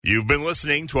You've been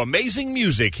listening to amazing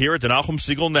music here at the Nachum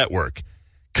Segal Network.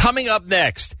 Coming up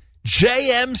next,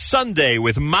 JM Sunday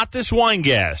with Matis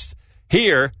Weingast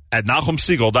here at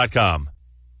NachumSegal.com.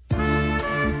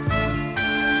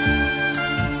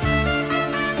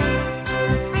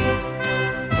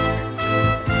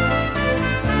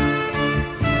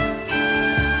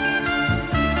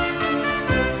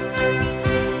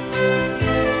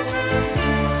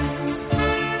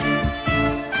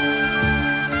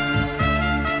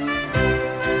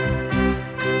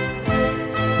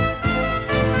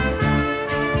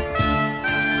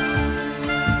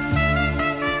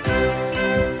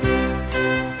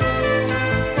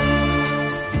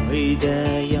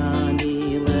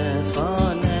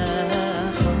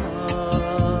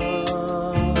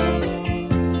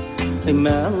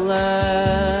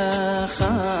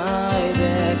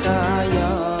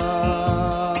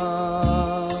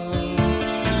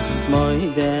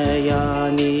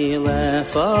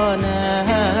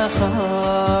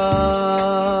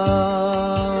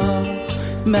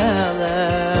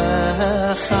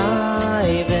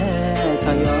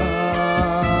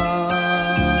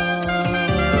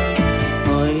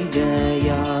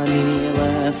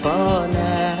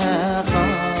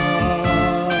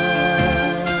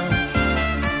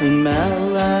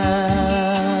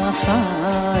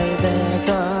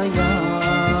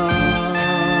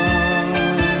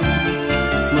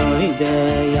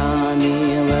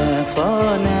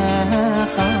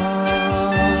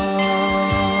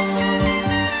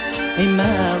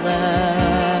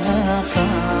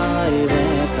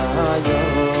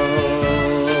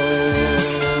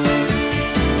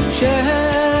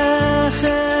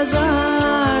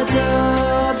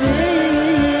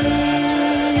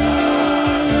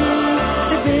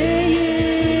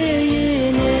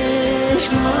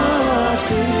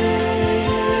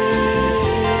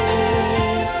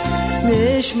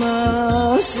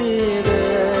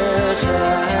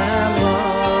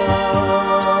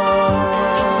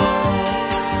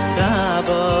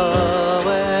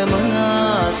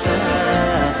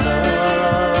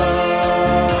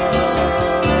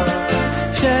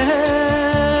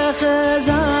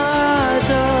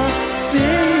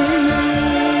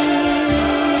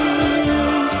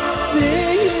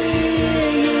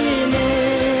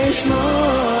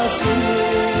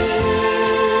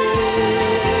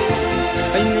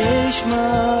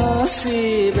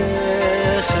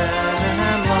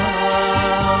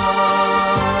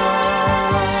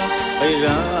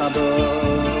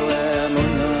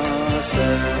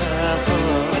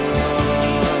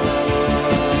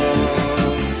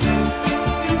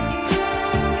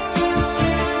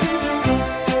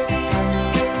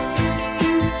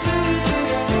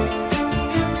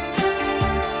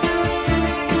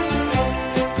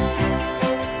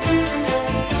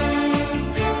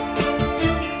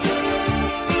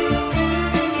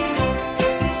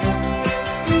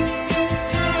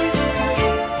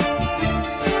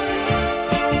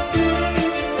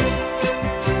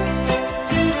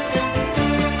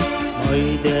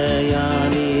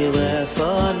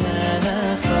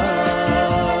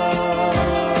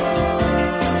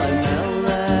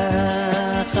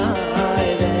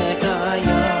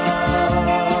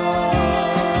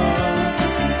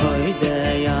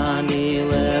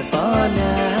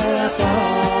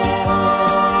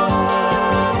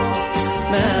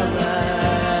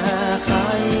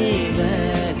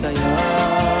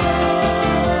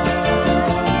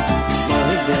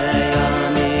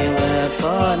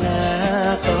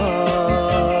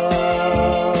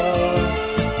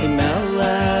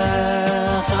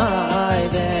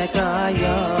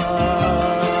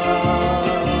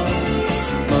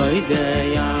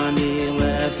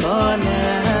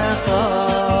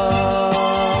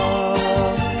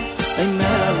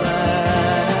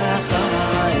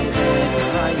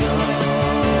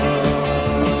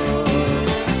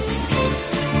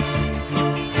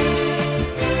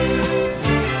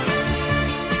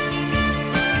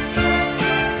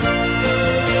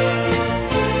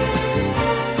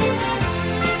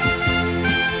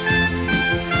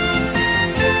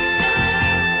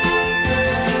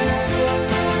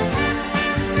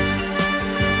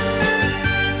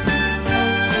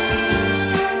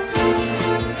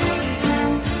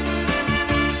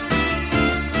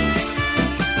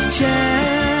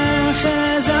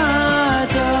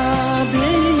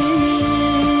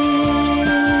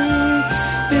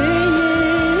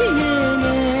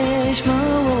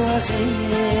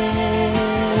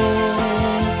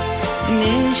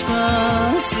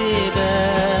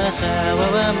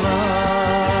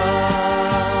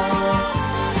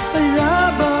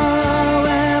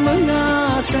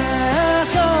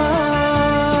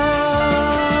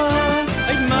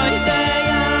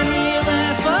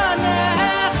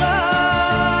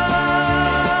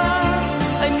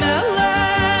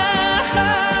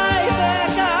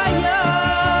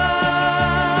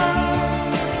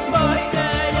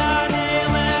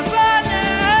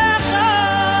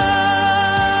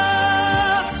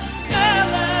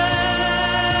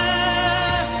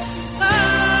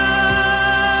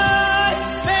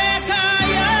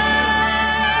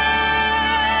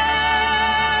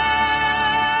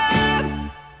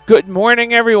 Good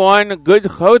morning, everyone. Good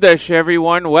Chodesh,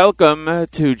 everyone. Welcome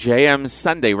to JM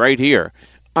Sunday right here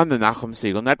on the Nachum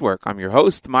Segal Network. I'm your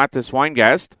host, Matis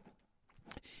Weingast.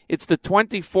 It's the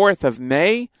 24th of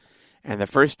May and the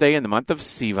first day in the month of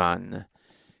Sivan.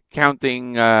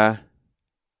 Counting the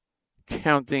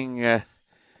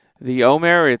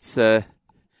Omer, it's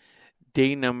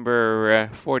day number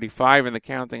 45 in the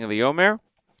counting of the Omer.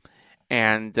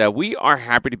 And we are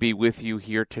happy to be with you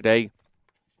here today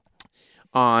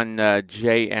on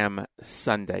JM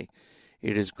Sunday.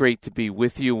 It is great to be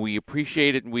with you. We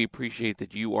appreciate it, and we appreciate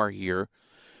that you are here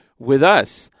with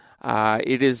us.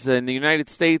 It is in the United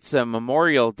States a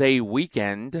Memorial Day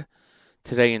weekend,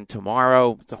 today and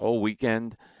tomorrow, the whole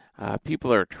weekend.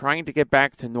 People are trying to get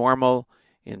back to normal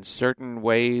in certain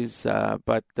ways,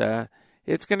 but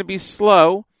it's going to be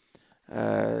slow.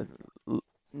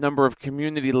 Number of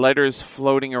community letters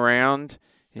floating around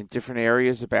in different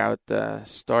areas about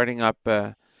starting up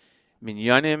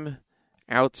minyanim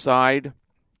outside.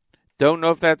 Don't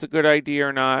know if that's a good idea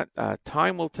or not.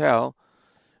 Time will tell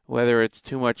whether it's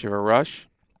too much of a rush,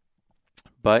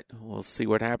 but we'll see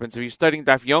what happens. If you're studying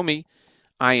Daf Yomi,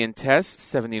 Ayin Tes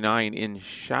 79 in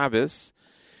Shabbos,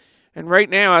 and right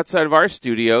now outside of our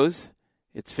studios,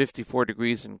 it's 54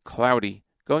 degrees and cloudy,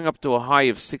 going up to a high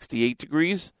of 68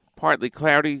 degrees, partly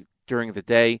cloudy during the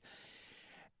day,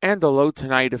 and a low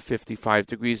tonight of 55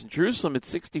 degrees. In Jerusalem, it's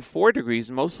 64 degrees,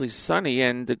 mostly sunny,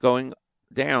 and going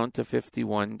down to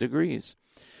 51 degrees.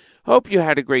 Hope you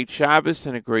had a great Shabbos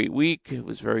and a great week. It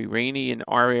was very rainy in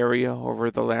our area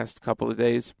over the last couple of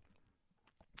days.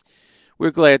 We're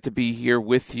glad to be here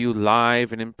with you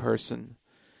live and in person.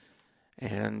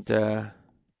 And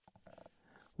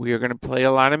we are going to play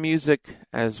a lot of music,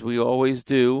 as we always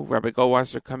do. Rabbi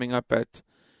Goldwasser coming up at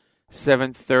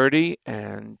 7:30,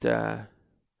 and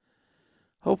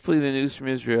hopefully the news from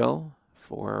Israel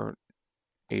for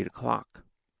 8 o'clock.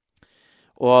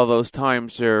 All those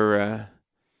times are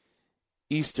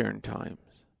Eastern times,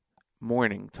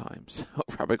 morning times.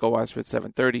 Rabbi Goldwasser at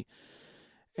 7:30,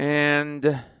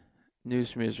 and news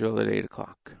from Israel at 8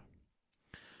 o'clock.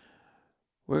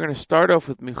 We're going to start off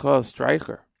with Michael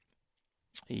Streicher.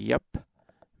 Yep,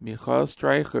 Michael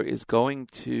Streicher is going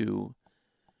to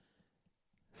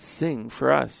sing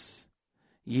for us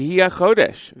Yehi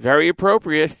HaChodesh. Very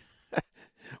appropriate.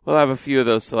 We'll have a few of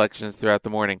those selections throughout the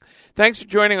morning. Thanks for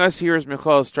joining us. Here is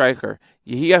Michael Streicher,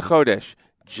 Yehi HaChodesh,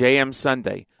 JM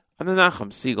Sunday on the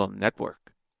Nachum Segal Network.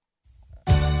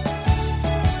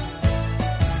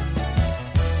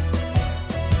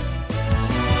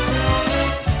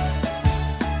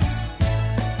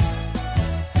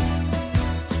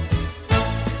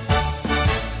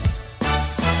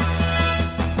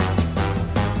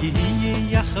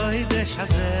 החודש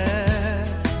הזה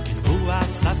כנבוא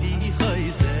עשבי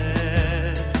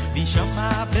חויזה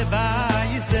וישמע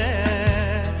בבייזה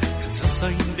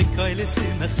חסוסוין בכל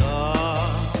שמחה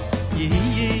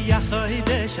יהיה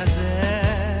החודש הזה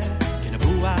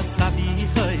כנבוא עשבי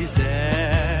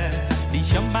חויזה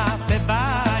וישמע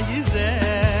בבייזה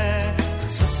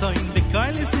חסוסוין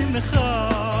בכל שמחה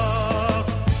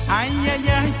איי איי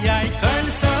איי איי כל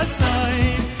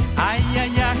סוסוין איי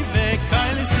איי איי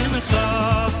וכל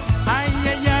שמחה ay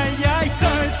ay ay ay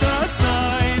kol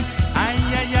sosoin ay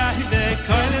ay ay de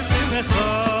kol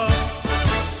simcho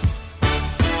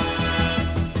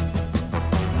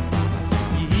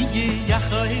yigi ya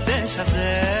khoidesh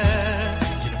ze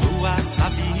kirbu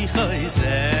asabi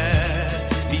khoize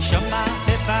bishama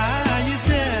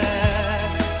bevayze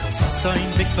sosoin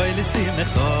de kol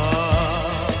simcho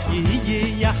yigi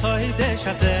ya khoidesh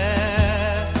ze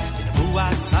kirbu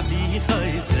asabi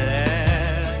khoize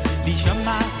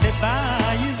bishama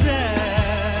bevayze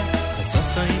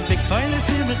sosoin de kol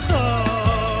simcho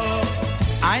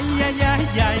ay ay ay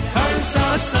ay kol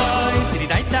sosoin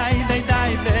dai dai dai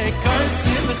dai de kol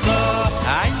simcho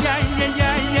ay ay ay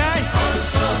ay ay kol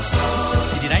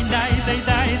sosoin dai dai dai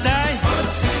dai dai kol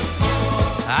simcho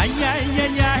ay ay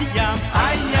ay ay ay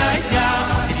ay ay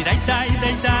dai dai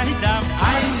dai dai dai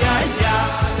ay ay ay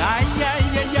ay ay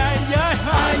ay ay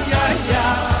ay ay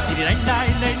dai dai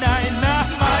dai dai na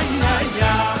ay ay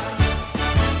ay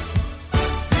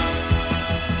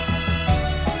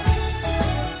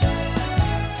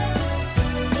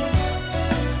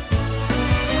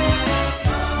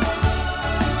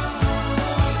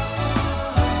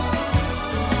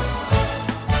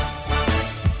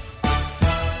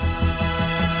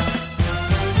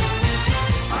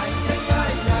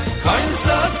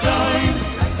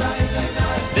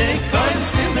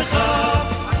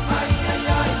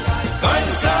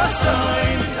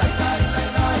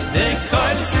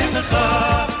simcha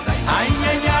ay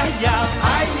ay ay ay ay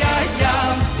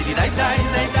ay dai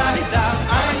dai dai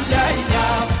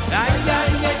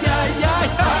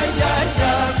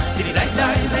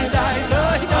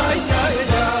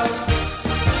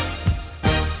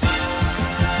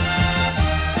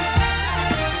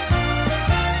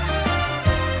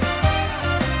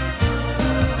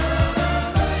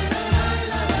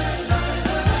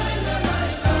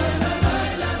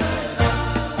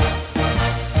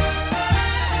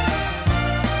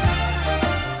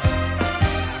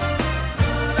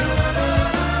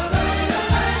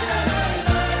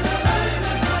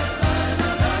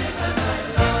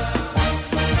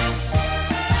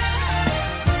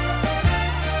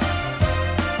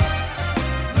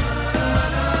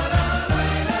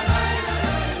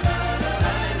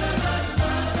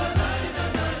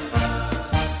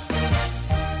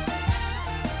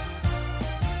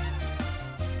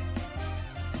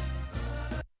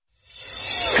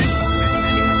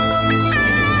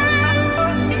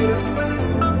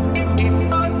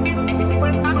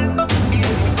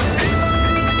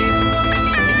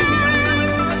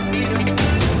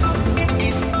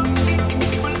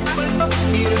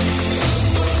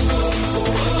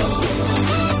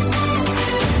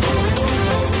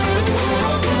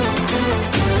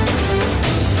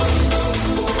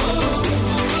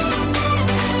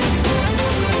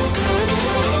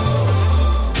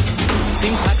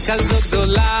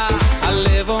גדולה,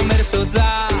 הלב אומר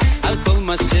תודה על כל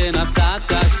מה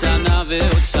שנתת שנה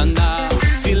ועוד שנה.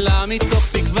 תפילה מתוך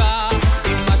תקווה,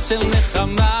 אמא של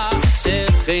נחמה,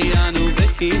 שהחיינו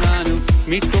וקיימנו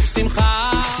מתוך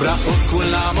שמחה. ברכות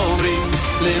כולם אומרים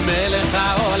למלך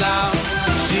העולם,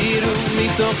 שירו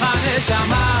מתוך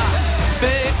הנשמה,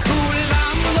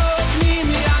 וכולם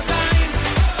נותנים ידיים,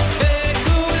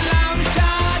 וכולם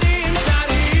שרים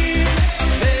שרים,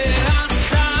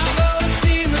 ועכשיו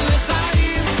עושים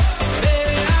לחיים,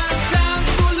 ועכשיו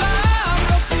כולם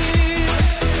רוקדים,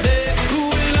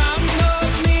 וכולם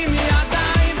נותנים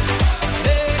ידיים,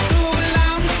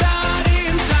 וכולם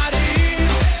שרים שרים,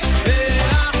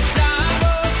 ועכשיו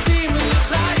עושים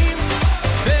לחיים,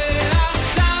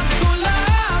 ועכשיו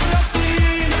כולם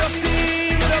רוקדים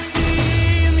רוקדים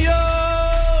רוקדים יו.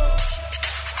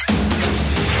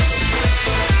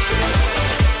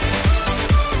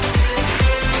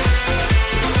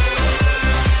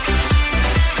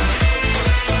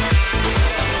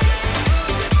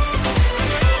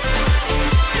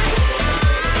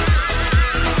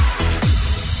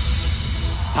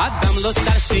 אדם לא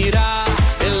שר שירה,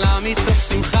 אלא מתוך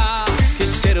שמחה,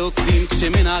 כשרוקדים,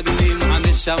 כשמנגנים,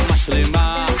 הנשמה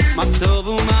שלמה. מה טוב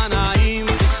ומה נעים,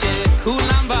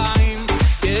 כשכולם באים,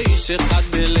 כאיש אחד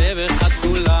בלב אחד,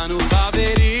 כולנו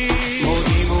חברים.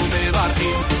 מודים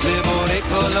ומברכים, לבורא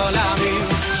כל עולמים,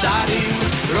 שרים,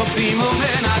 רוקדים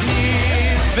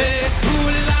ומנגנים,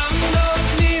 וכולם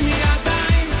נותנים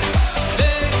ידיים,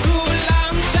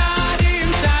 וכולם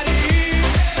שרים שרים,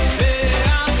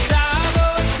 ועכשיו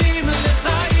עושים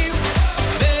לחיים,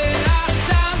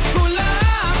 ועכשיו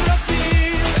כולם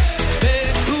רוקדים,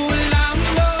 וכולם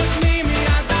נותנים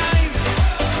ידיים,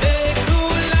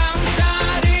 וכולם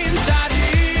שרים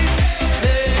שרים,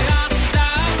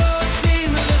 ועכשיו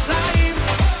עושים לחיים,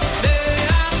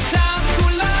 ועכשיו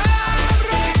כולם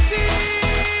רוקדים.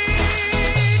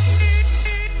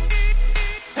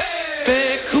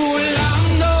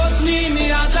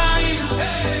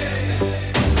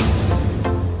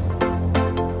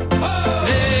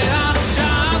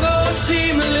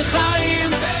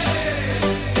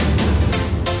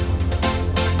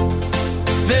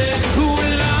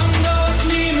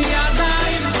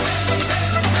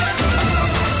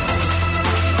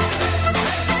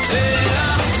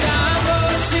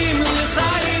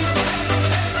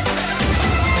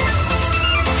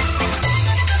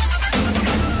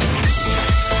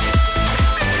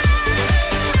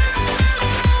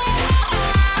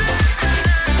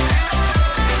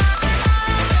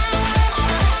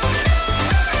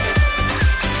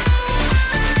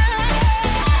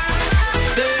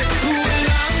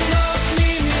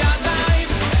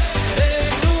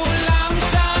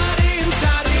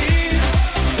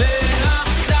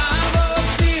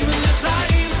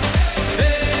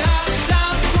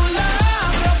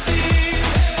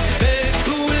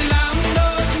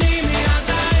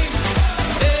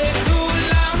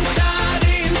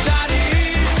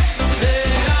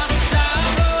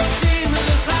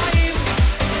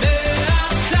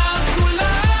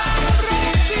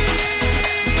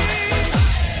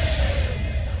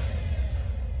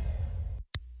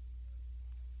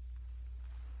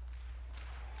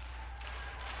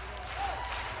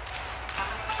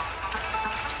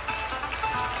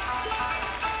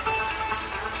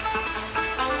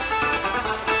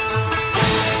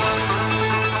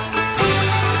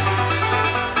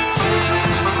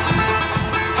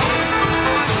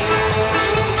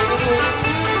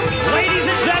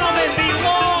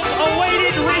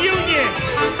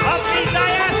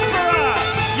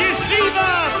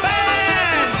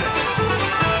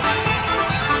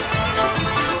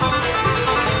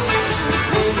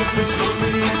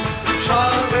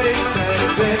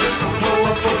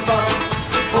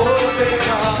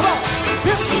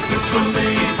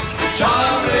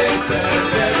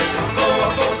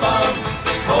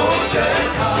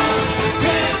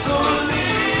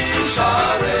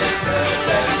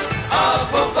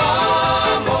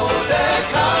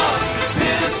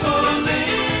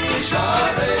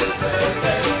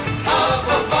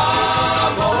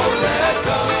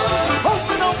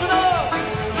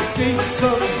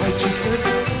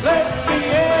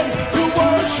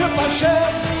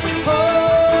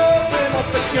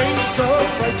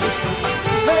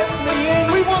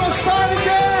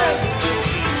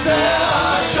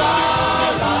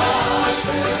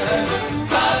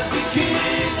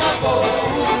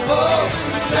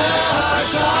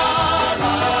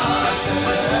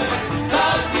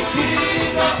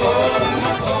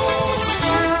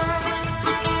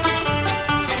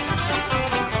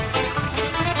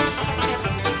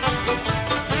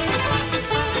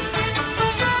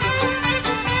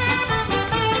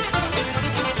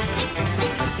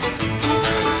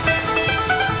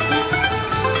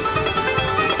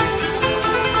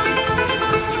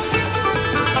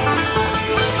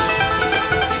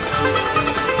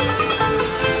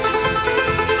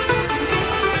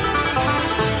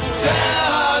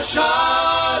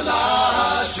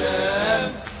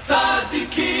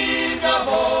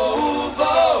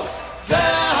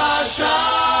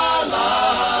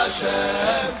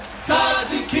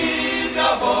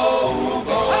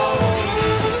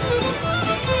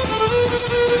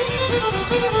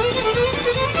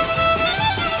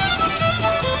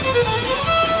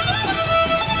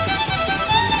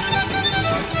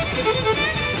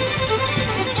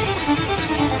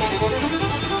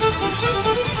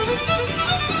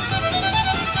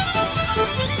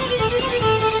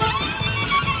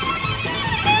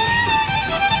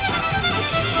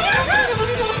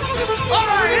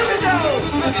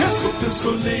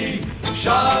 פסחו לי,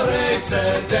 שערי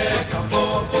צדק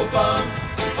אפופופם,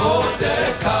 עוד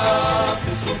דקה,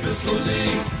 פסחו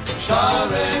לי,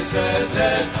 שערי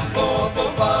צדק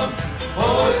אפופופם,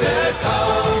 עוד דקה,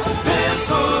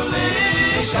 פסחו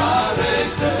לי, שערי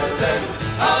צדק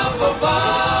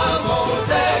אפופופם, עוד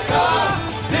דקה,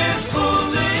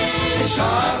 פסחו לי,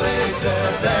 שערי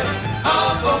צדק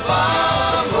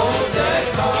אפופופם, עוד דקה.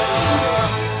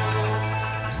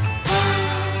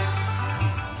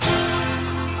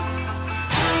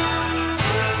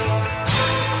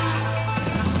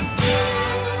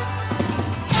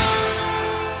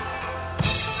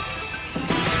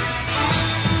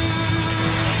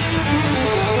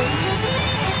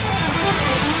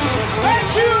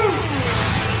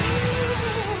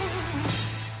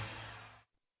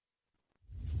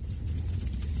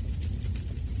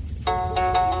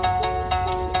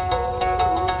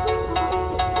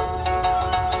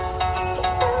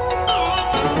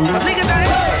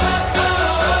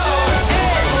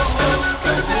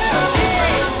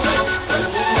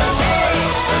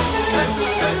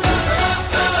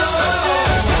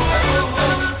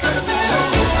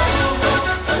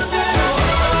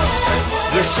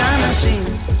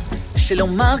 שלא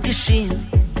מרגישים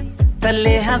את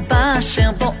הלהבה אשר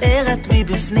בוערת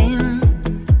מבפנים,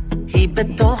 היא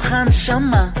בתוך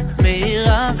הנשמה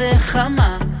מהירה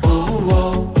וחמה.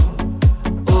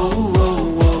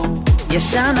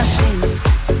 יש אנשים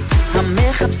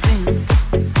המחפשים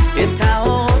את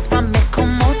האורות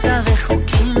במקומות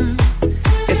הרחוקים,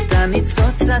 את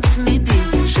הניצוץ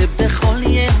התמידי שבכל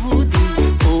יהודי.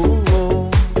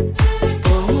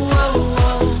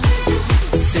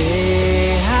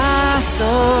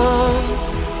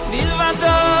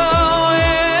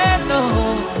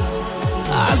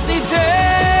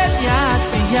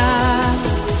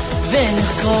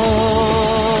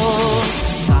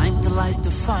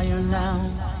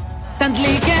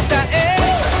 תדליק את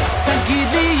האש, תגיד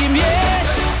לי אם יש,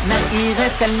 נאיר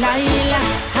את הלילה,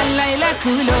 הלילה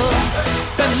כולו.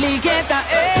 תדליק את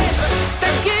האש,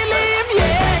 תגיד לי אם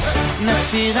יש,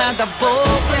 נשיר עד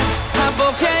הבוקר,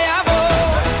 הבוקר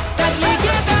יבוא. תדליק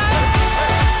את האש.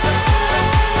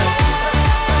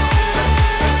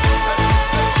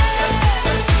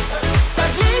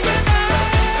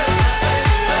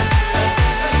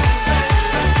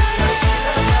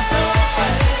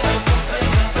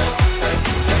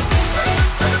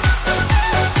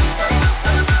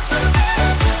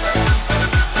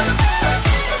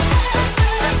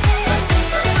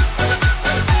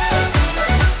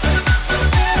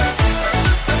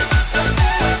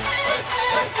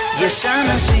 יש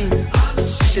אנשים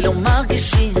שלא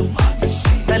מרגישים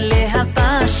את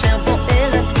הלהבה אשר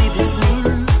בוערת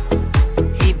מבפנים,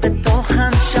 היא בתוך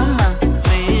הנשמה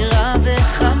מהירה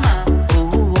וחמה.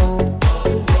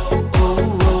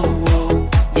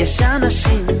 יש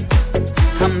אנשים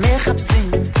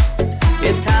המחפשים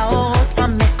את האורות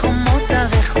במקומות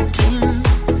הרחוקים,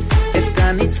 את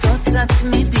הניצוץ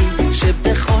התמידי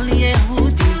שבכל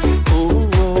יהודי.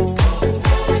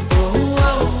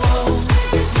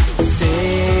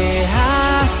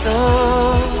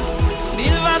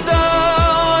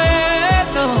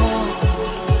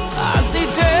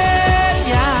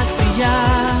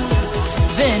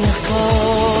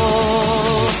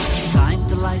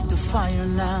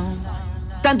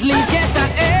 תדליק את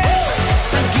האש,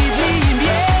 תגיד לי אם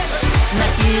יש,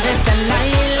 נאיר את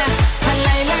הלילה,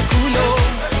 הלילה כולו.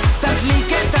 תדליק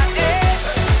את האש,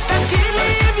 תגיד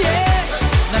לי אם יש,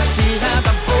 נשיר עד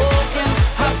הבוקר,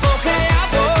 הבוקר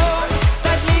יבוא.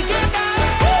 תדליק את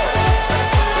האש.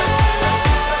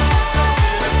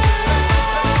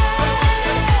 תדליק את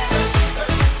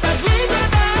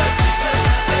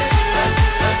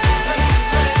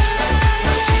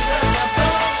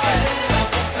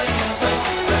האש.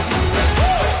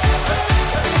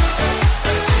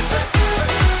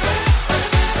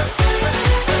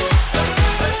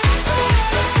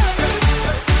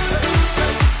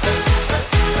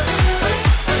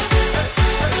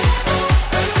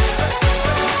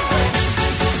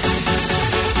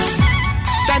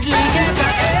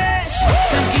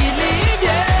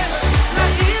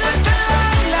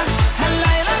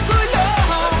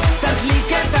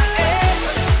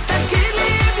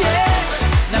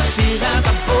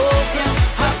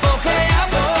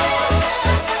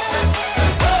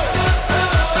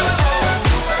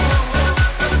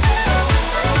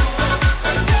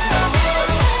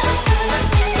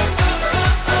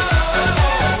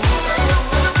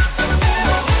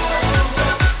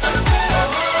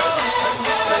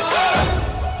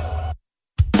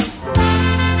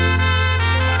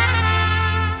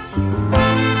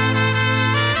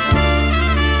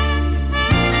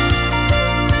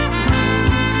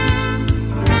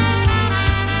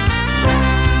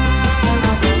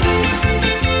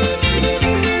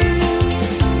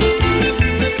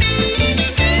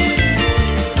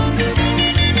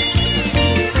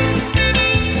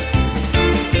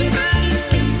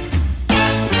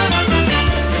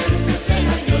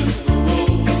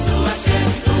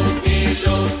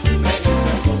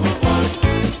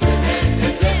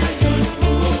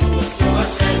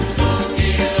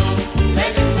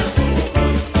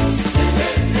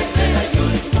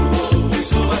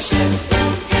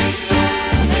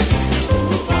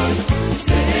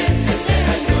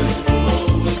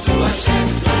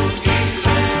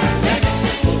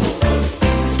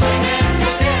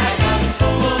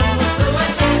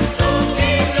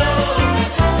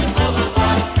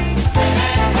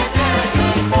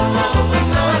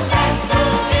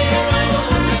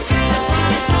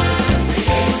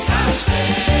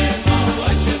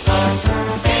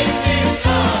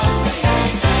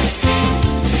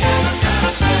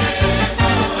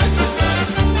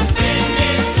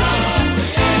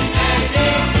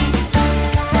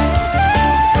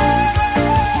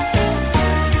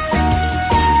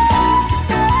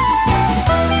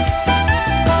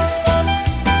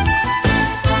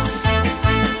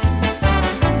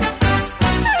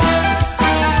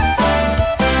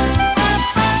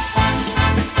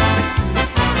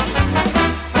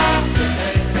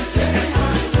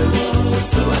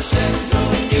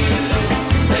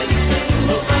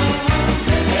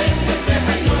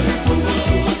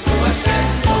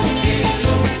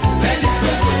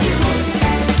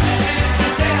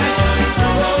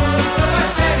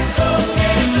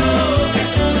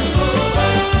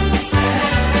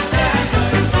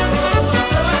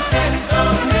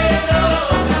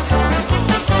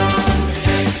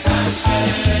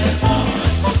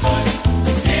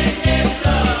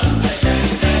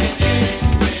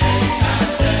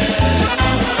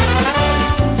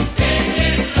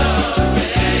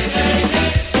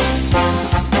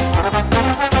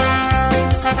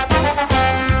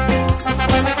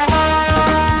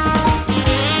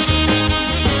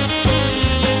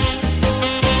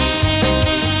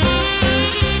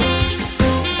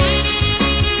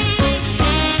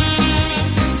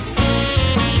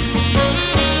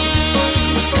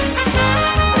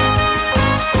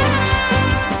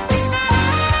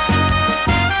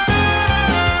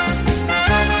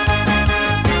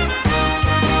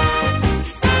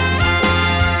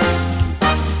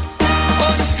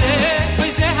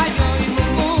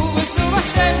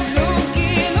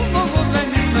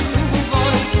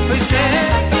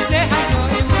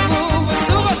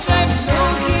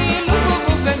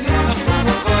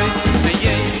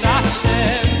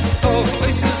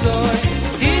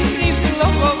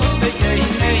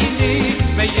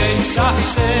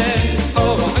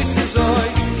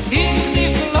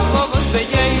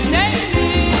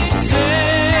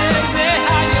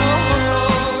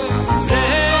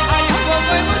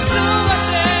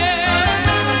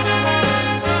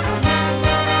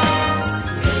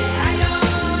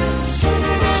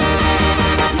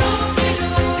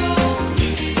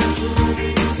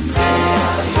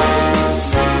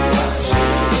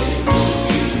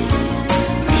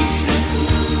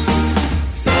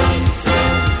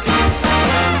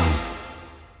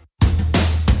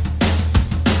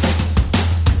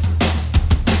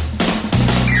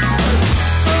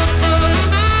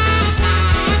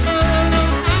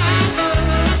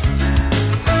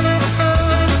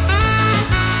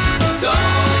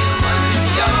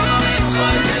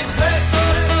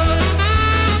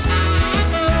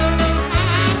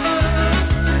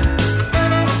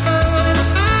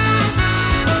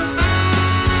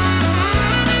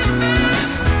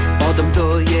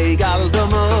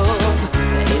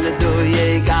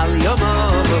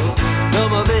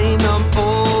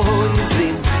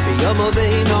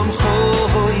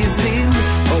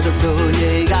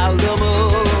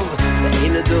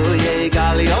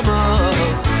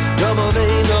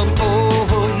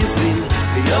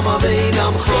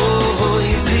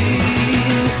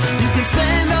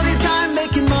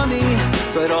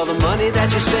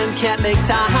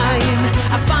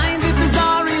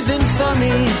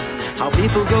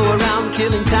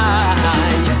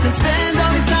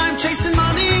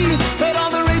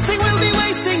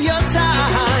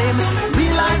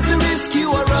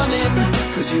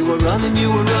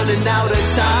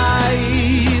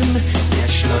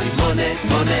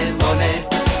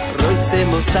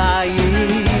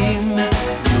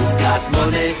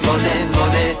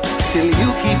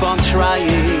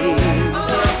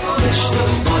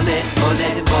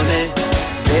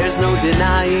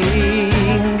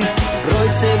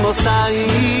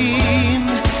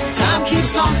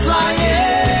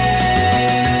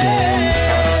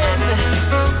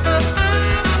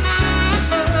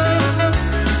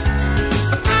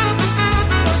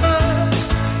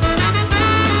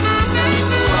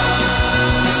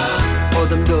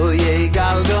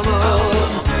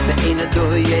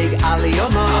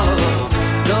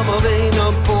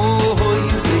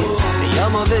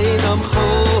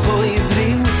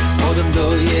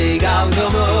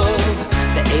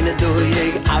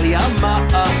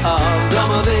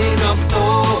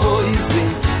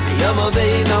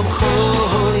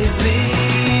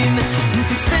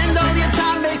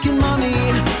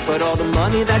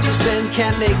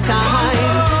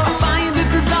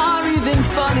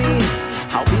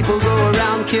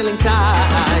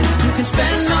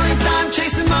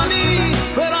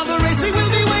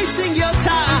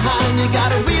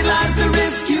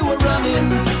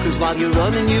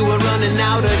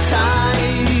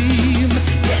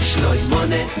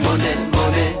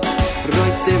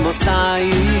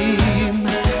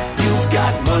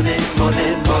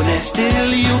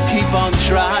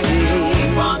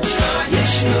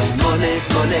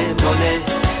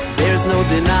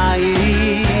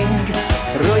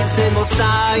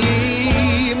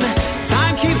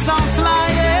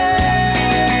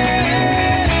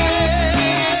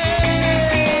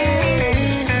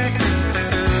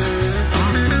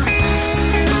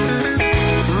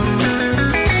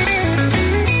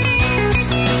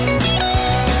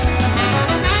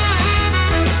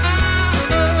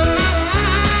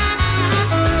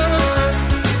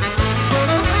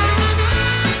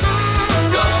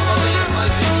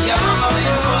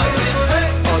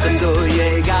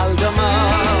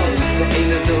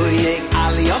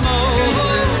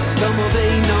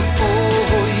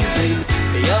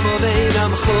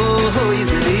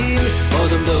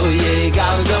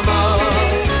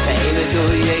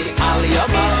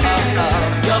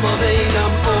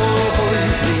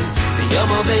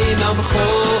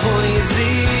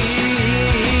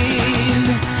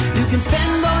 You can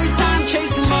spend all your time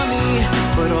chasing money,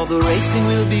 but all the racing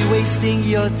will be wasting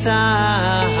your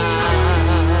time.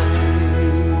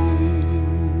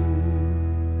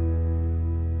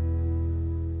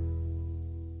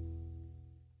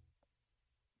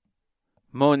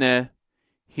 Mona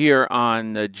here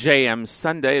on the JM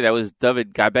Sunday. That was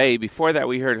David Gabay. Before that,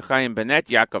 we heard Chaim Bennett,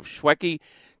 Yaakov Shweki,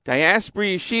 Diaspora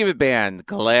Yeshiva Band.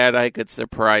 Glad I could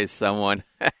surprise someone.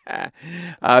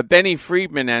 Benny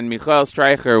Friedman and Michael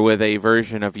Streicher with a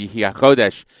version of Yehi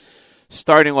HaChodesh.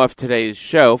 Starting off today's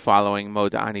show, following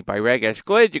Moda Ani by Regesh.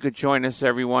 Glad you could join us,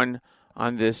 everyone,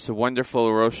 on this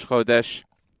wonderful Rosh Chodesh.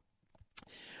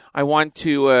 I want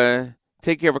to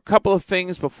take care of a couple of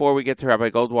things before we get to Rabbi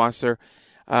Goldwasser.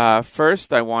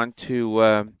 First, I want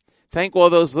to thank all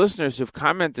those listeners who've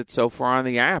commented so far on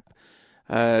the app.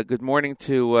 Good morning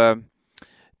to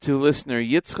listener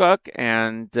Yitzchak,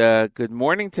 and good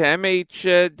morning to M.H.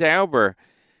 Dauber.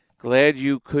 Glad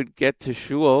you could get to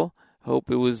shul.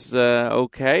 Hope it was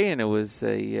okay, and it was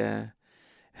a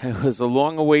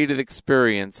long-awaited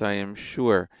experience, I am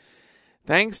sure.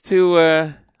 Thanks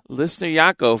to listener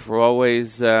Yaakov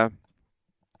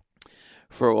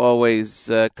for always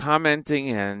commenting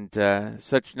and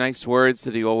such nice words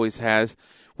that he always has.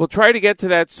 We'll try to get to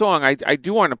that song. I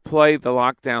do want to play the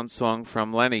lockdown song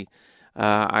from Lenny.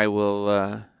 I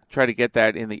will try to get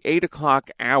that in the 8 o'clock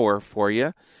hour for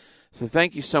you. So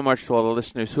thank you so much to all the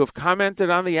listeners who have commented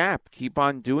on the app. Keep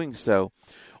on doing so.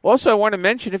 Also, I want to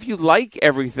mention, if you like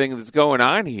everything that's going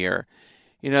on here,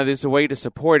 there's a way to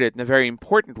support it, in a very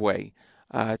important way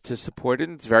to support it,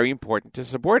 and it's very important to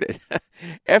support it.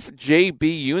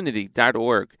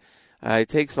 FJBunity.org. It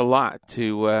takes a lot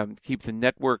to keep the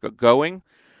network going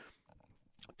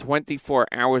 24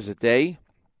 hours a day,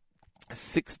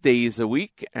 6 days a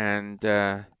week, and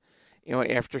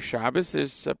after Shabbos,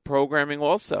 there's programming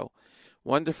also.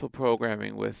 Wonderful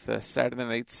programming with Saturday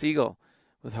Night Siegel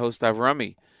with host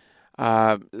Avrami.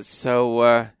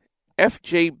 So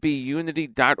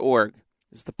FJBunity.org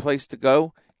is the place to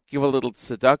go. Give a little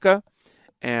tzedakah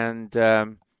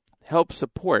and help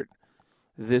support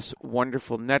this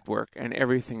wonderful network and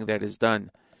everything that is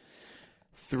done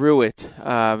through it.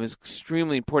 Is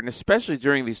extremely important, especially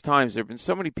during these times. There have been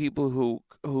so many people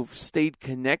who've stayed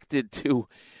connected to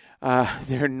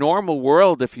their normal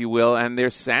world, if you will, and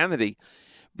their sanity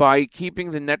by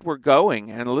keeping the network going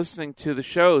and listening to the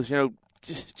shows.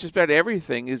 Just about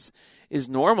everything is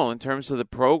normal in terms of the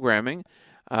programming.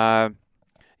 Yeah,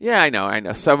 I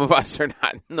know. Some of us are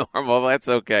not normal. That's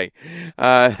okay.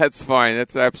 That's fine.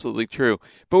 That's absolutely true.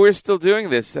 But we're still doing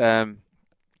this.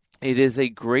 It is a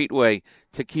great way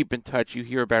to keep in touch. You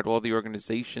hear about all the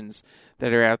organizations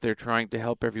that are out there trying to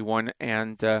help everyone,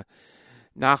 and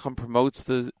Nachum promotes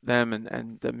them,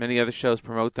 and many other shows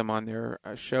promote them on their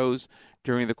shows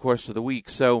during the course of the week.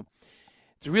 So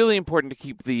it's really important to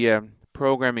keep the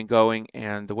programming going,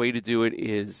 and the way to do it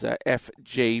is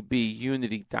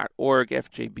fjbunity.org,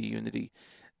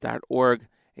 fjbunity.org,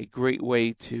 a great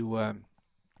way to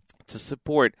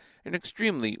support an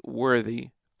extremely worthy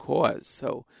cause.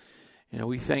 So,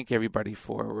 we thank everybody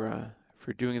for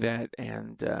doing that,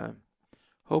 and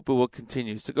hope it will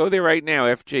continue. So go there right now,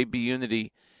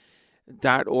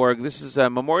 fjbunity.org. This is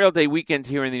Memorial Day weekend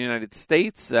here in the United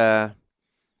States.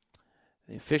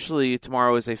 Officially,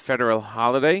 tomorrow is a federal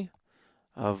holiday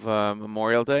of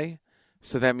Memorial Day,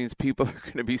 so that means people are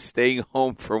going to be staying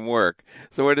home from work.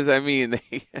 So what does that mean?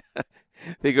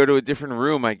 They go to a different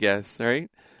room, I guess,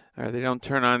 right? Or they don't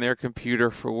turn on their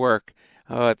computer for work.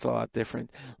 Oh, it's a lot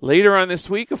different. Later on this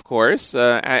week, of course,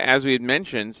 as we had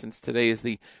mentioned, since today is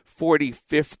the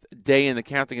 45th day in the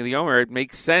counting of the Omer, it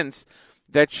makes sense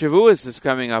that Shavuos is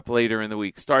coming up later in the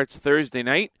week. Starts Thursday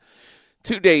night.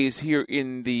 2 days here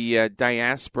in the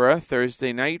diaspora,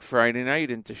 Thursday night, Friday night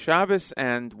into Shabbos,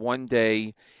 and 1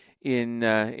 day in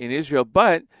Israel.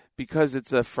 But because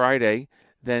it's a Friday,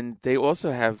 then they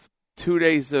also have 2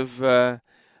 days of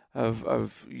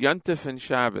Yontif and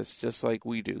Shabbos, just like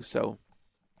we do. So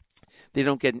they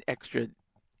don't get an extra,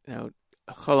 Chol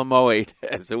HaMoed,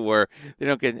 as it were. They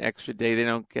don't get an extra day. They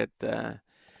don't get, to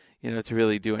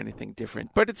really do anything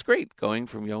different. But it's great going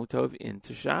from Yom Tov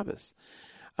into Shabbos.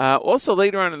 Also,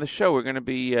 later on in the show, we're going to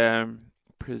be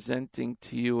presenting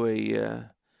to you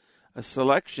a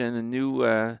selection, a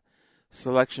new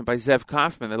selection by Zev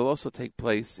Kaufman that will also take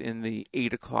place in the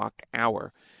 8 o'clock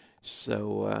hour.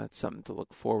 So it's something to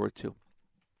look forward to.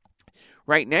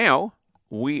 Right now,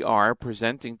 we are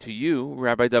presenting to you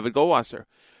Rabbi David Goldwasser.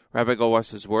 Rabbi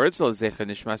Goldwasser's words, L'zecha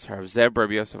Nishmas Harav Zeb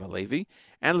Rabbi Yosef Halevi,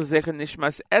 and L'zecha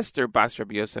Nishmas Esther Bas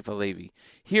Rabbi Yosef Halevi.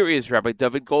 Here is Rabbi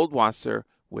David Goldwasser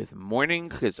with Morning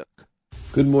Chizuk.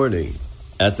 Good morning.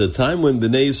 At the time when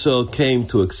Bnei Yisrael came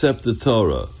to accept the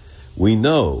Torah, we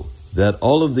know that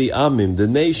all of the Amim, the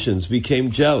nations,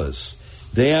 became jealous.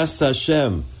 They asked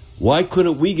Hashem, why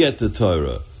couldn't we get the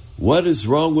Torah? What is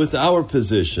wrong with our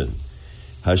position?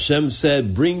 Hashem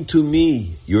said, bring to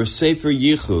me your Sefer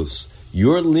Yichus,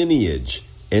 your lineage,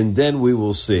 and then we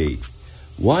will see.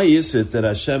 Why is it that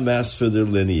Hashem asked for their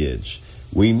lineage?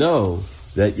 We know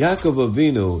that Yaakov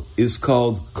Avinu is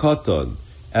called Koton.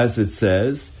 As it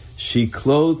says, she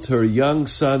clothed her young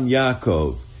son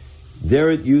Yaakov. There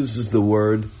it uses the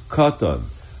word Koton.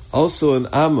 Also in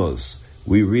Amos,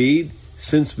 we read,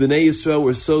 since Bnei Yisrael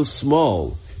were so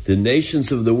small, the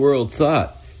nations of the world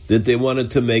thought that they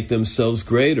wanted to make themselves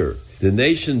greater. The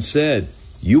nation said,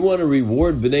 you want to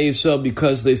reward Bnei Yisrael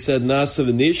because they said Nasa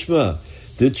v'Nishma?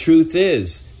 The truth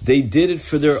is, they did it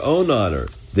for their own honor.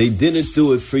 They didn't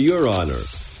do it for your honor.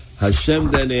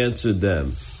 Hashem then answered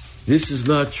them, this is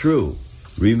not true.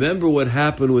 Remember what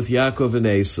happened with Yaakov and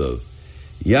Esav.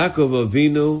 Yaakov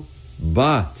Avinu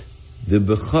bought the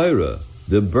Bechorah,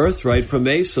 the birthright from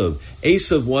Esav.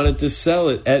 Esav wanted to sell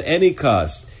it at any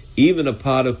cost, even a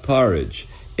pot of porridge.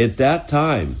 At that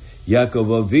time,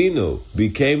 Yaakov Avinu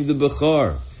became the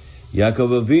Bechor.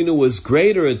 Yaakov Avinu was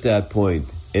greater at that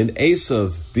point, and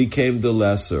Esav became the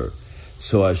lesser.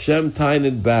 So Hashem tied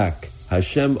it back.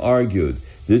 Hashem argued.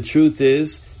 The truth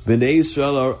is, Bnei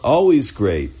Israel are always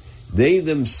great. They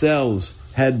themselves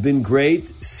had been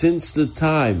great since the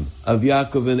time of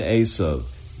Yaakov and Esav.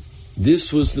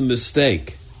 This was the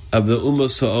mistake of the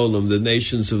Ummos HaOlam, the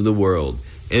nations of the world.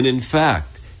 And in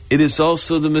fact, it is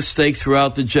also the mistake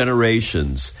throughout the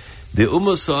generations. The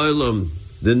Ummos HaOlam,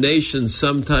 the nations,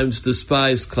 sometimes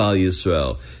despise Klal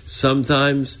Yisrael.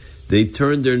 Sometimes they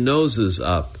turn their noses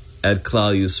up at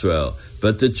Klal Yisrael.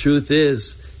 But the truth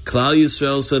is, Klal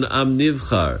Yisrael is an Am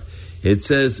Nivchar. It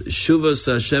says,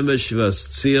 Shuvas Hashem Shivas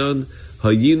Tzion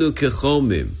Hayinu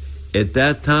Kechomim. At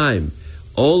that time,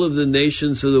 all of the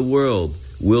nations of the world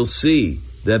will see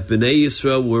that Bnei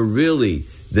Yisrael were really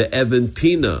the Eben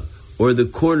Pina, or the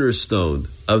cornerstone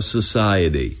of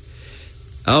society.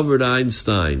 Albert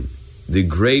Einstein, the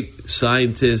great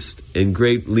scientist and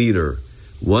great leader,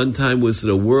 one time was at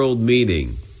a world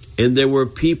meeting, and there were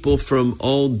people from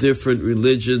all different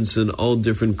religions and all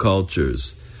different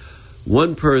cultures.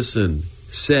 One person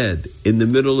said in the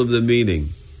middle of the meeting,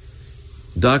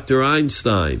 Dr.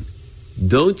 Einstein,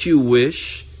 don't you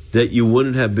wish that you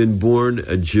wouldn't have been born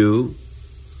a Jew?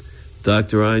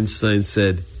 Dr. Einstein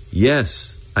said,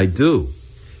 yes, I do,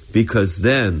 because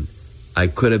then I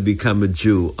could have become a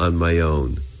Jew on my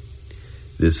own.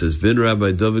 This has been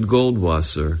Rabbi David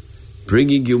Goldwasser,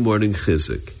 bringing you Morning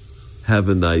Chizuk. Have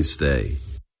a nice day.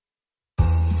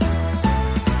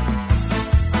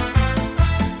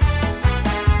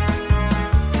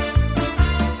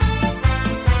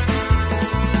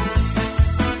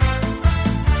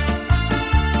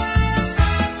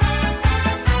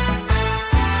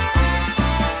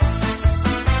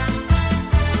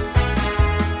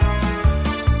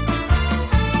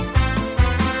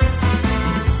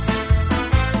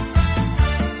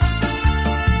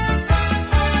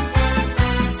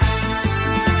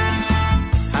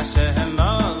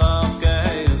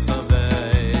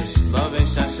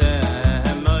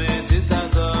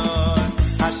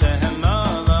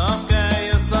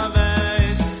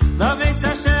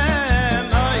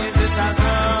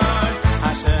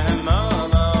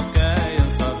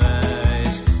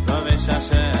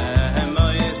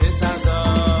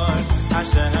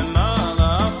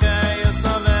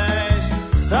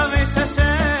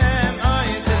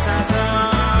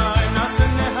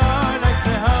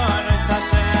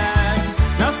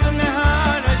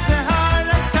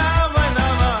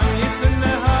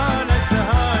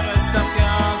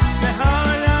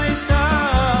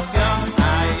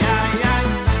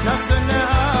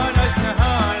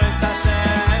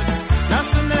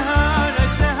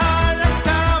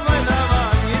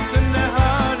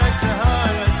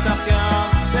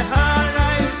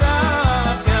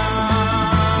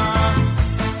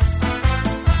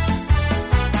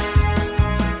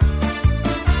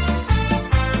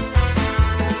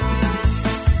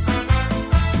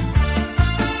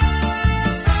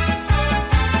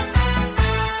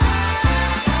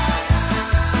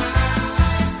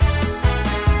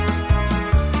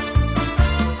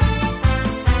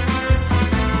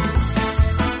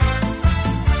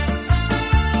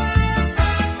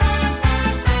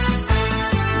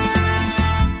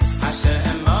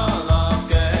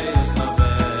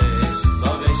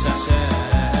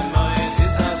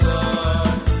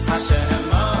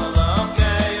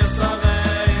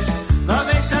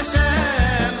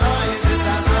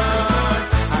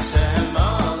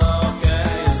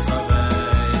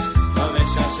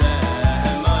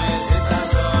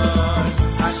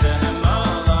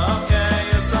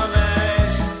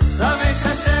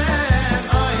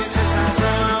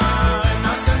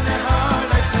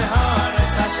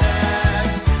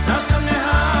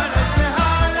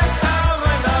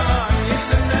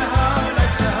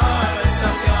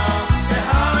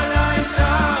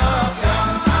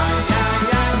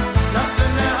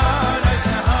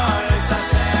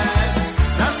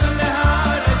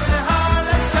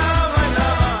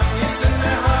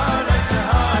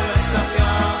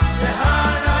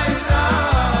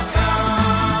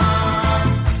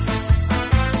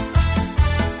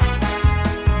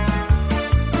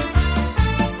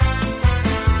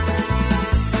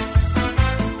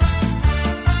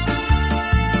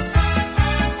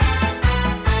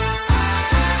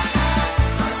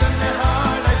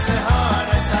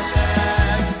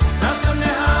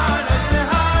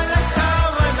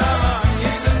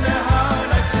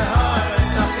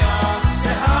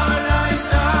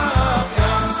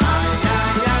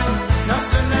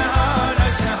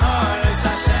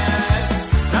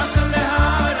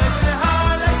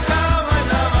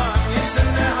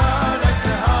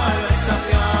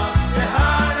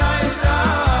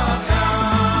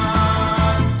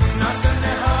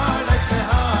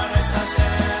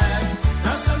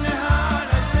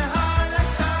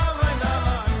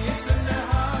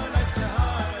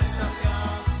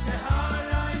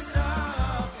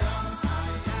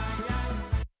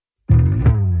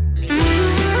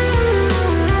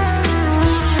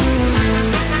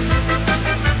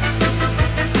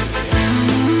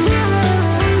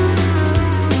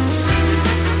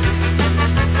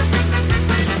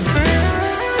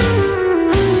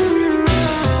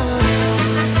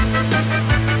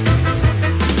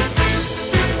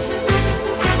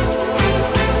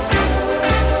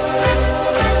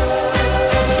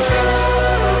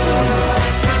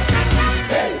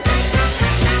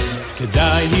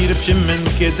 Reb Shimon,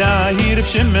 Kedai Reb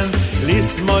Shimon,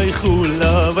 Lismoi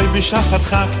Chula, Voi B'Shas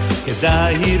Chag,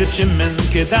 Kedai Reb Shimon,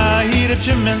 Kedai Reb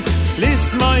Shimon,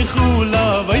 Lismoi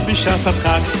Chula, Voi B'Shas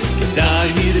Chag,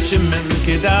 Kedai Reb Shimon,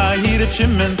 Kedai Reb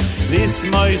Shimon,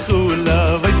 Lismoi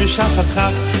Chula, Voi B'Shas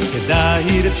Chag,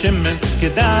 Kedai Reb Shimon,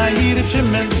 Kedai Reb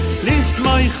Shimon,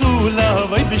 Lismoi Chula,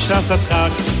 Voi B'Shas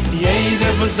Chag.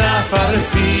 Jeder was da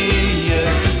farfie,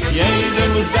 jeder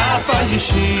was da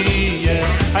fayshie,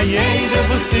 a jeder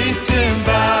was dichten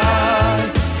bei,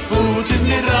 fut in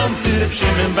mir an Reb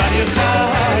Shimon bei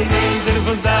Chai. Jeder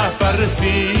was da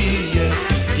farfie,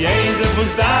 jeder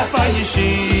was da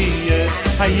fayshie,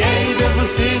 a jeder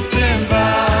was dichten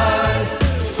bei,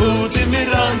 fut in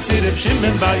mir an Reb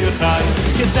Shimon bei Chai.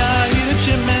 Kedai Reb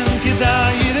Shimon,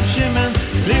 Kedai Reb Shimon,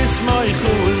 Lismoi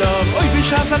Chula, Oi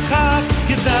B'Shas Chag,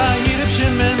 Kedai Reb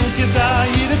Shimon, Kedai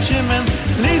Reb Shimon,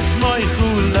 Lismoi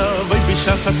Chula, Oi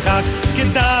B'Shas Chag,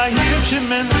 Kedai Reb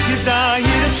Shimon, Kedai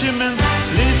Reb Shimon,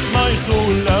 Lismoi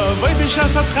Chula, Oi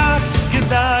B'Shas Chag,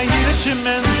 Kedai Reb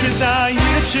Shimon, Kedai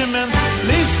Reb Shimon,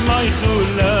 Lismoi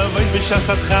Chula, Oi B'Shas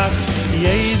Chag.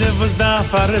 Jeder was da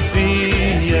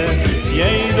farfie,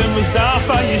 jeder was da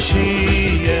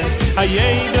fayshie, a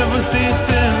jeder was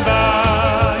dichten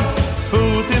bei,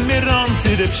 fut in mir an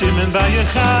Reb Shimon bei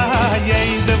Chai.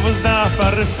 Jeder was da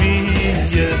farfie,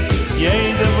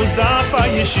 jeder was da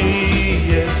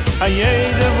fayshie, a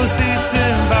jeder was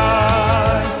dichten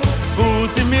bei,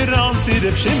 fut in mir an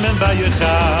Reb Shimon bei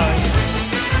Chai.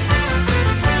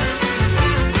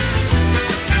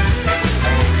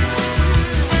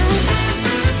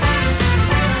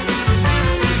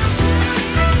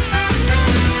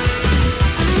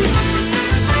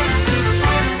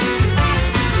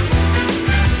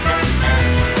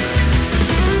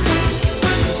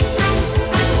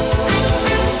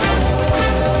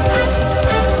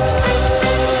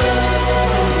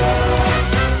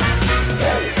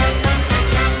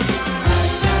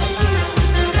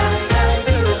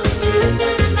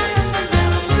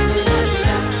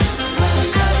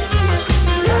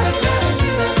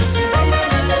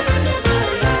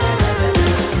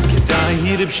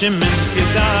 Reb Shimon,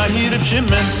 Kedai Reb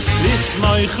Shimon,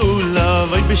 Lismoi Chula,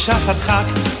 Voi B'Shas Chag,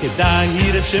 Kedai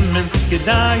Reb Shimon,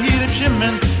 Kedai Reb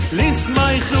Shimon,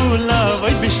 Lismoi Chula,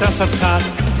 Voi B'Shas Chag.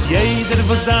 Jeder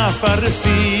was da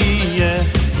farfie,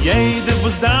 jeder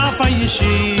was da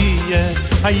fayshie,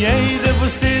 a jeder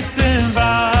was ditten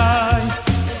bei,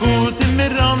 fut in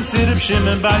mir an Reb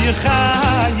Shimon bei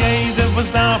Chai. Jeder was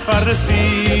da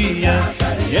farfie,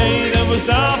 jeder was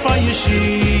da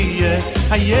fayshie,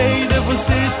 a jeder was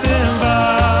ditten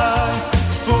bei,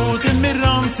 fut in mir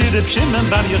an Reb Shimon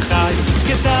bei Chai.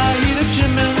 Kedai Reb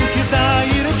Shimon, Kedai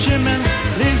Reb Shimon,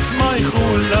 Lismoi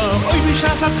Chula, Oi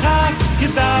B'Shas Chag,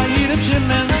 Kedai Reb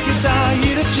Shimon, Kedai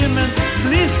Reb Shimon,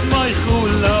 Lismoi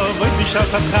Chula, Oi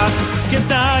B'Shas Chag,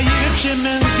 Kedai Reb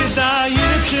Shimon, Kedai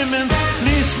Reb Shimon,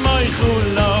 Lismoi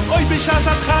Chula, Oi B'Shas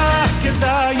Chag,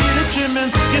 Kedai Reb Shimon,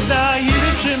 Kedai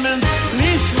Reb Shimon,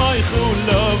 Lismoi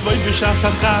Chula, Oi B'Shas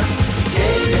Chag.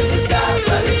 Jeder was da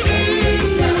farfie,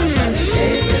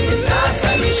 jeder was da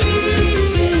fayshie,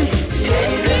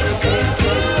 jeder was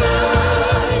dichten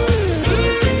bei,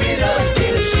 fut in mir an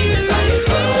Reb Shimon bei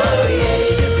Chai.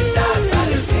 Jeder was da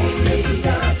farfie,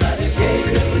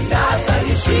 jeder was da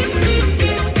fayshie,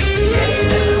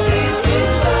 jeder was dichten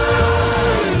bei.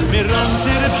 Mir an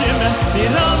Reb Shimon,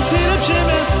 mir an Reb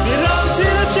Shimon, mir an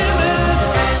Reb Shimon,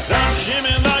 Reb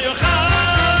Shimon bei Chai.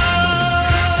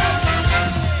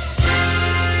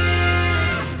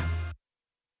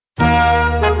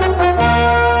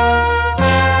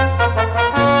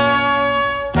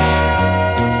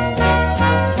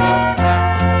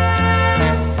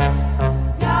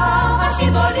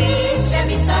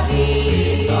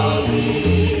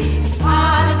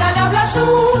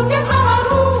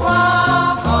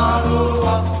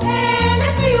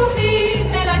 אלף חיוכים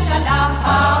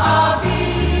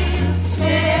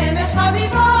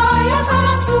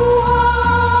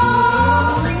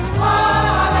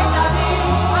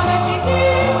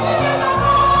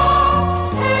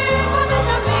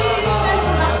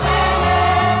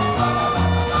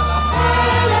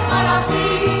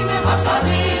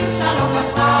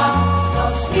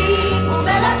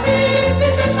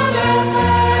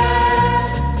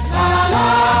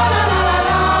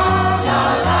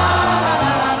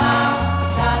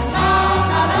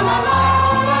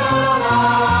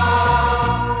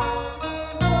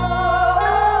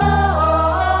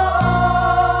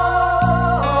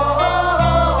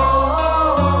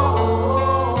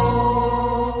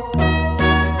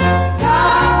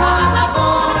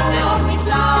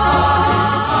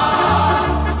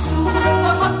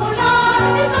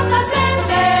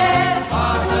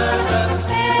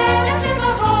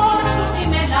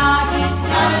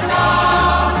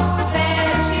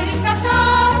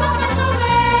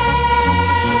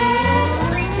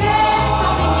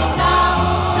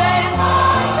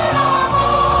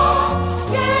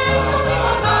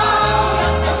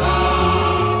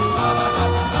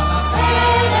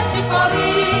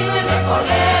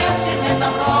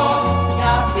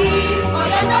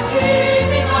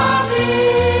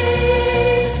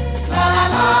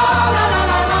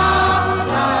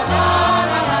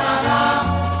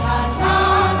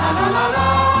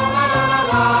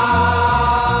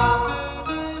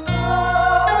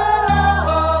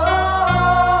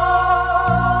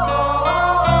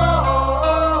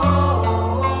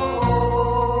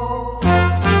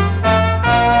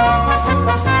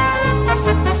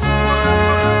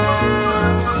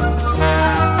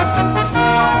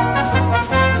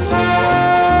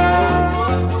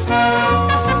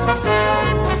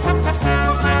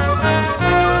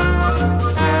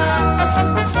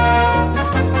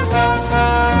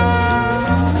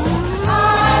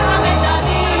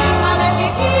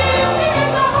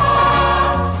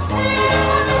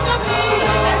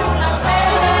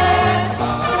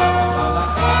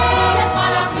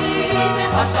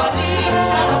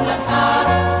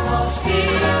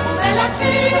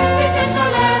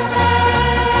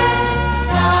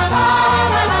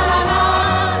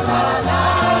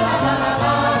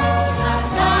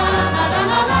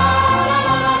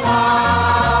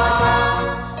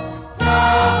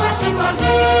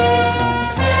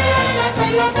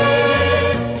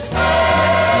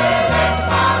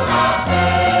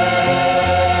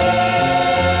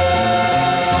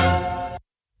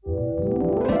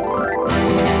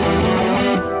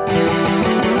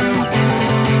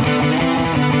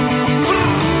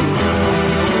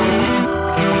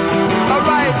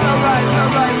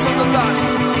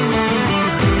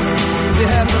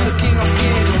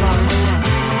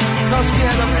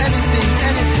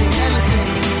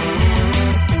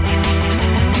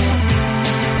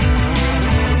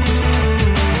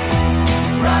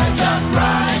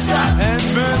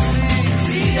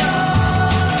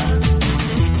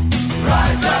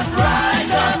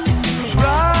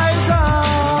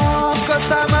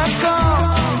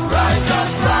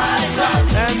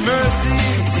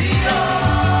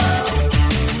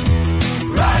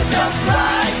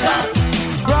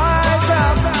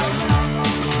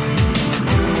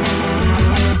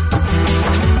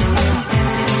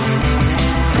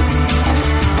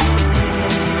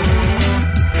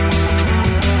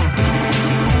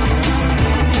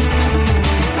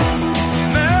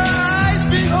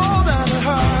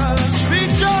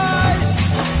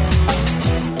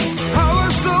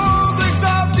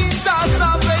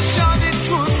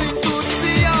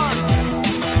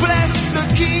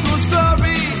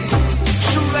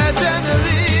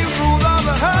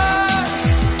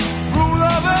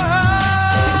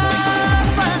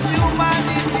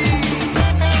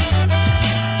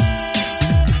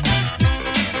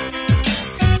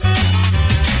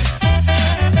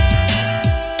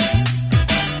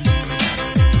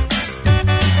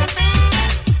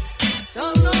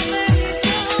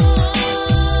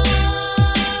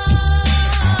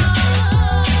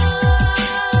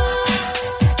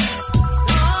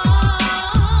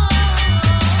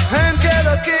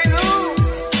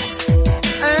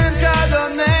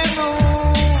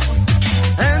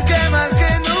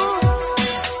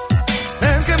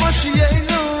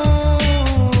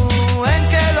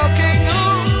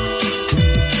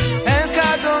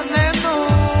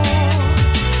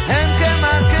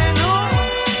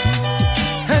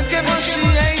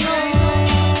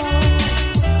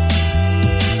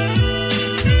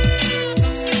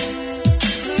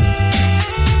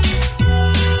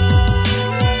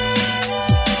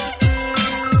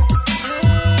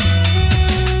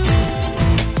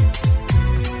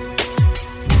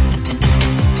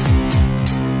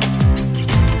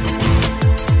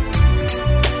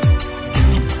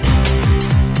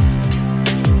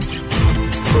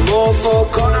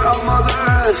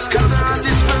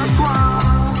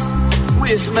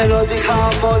peace, melodic,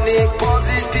 harmonic,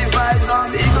 positive vibes on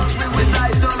eagles wing with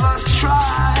idolous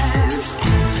tries.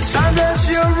 Standards,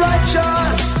 you're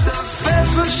righteous, the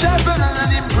face will sharpen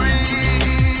and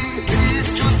improve. Peace,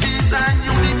 justice, and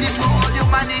unity for all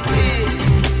humanity.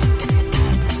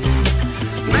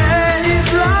 May His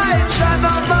light shine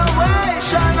on my way,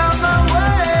 shine on my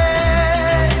way,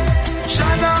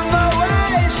 shine on my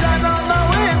way, shine on my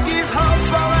way, and give hope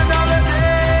for another day.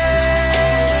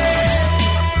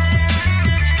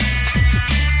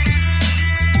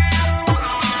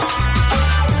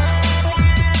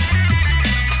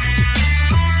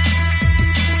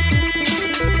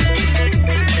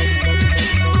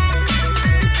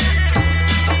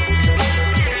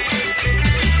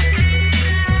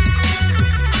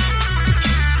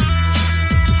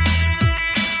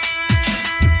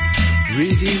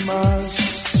 Redeem us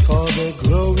for the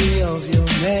glory of your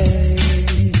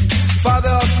name.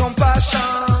 Father of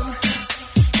compassion,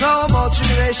 no more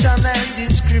tribulation and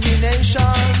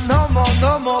discrimination.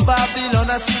 No more Babylon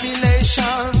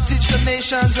assimilation. Teach the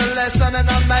nations a lesson and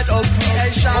a night of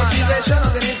creation. Motivation,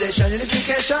 organization,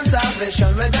 unification,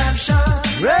 salvation, redemption,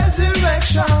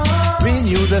 resurrection.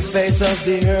 Renew the face of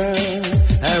the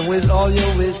earth, and with all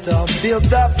your wisdom,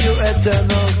 build up your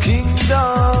eternal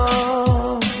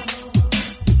kingdom.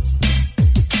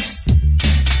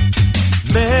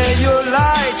 May your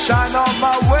light shine on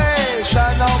my way,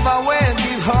 shine on my way, and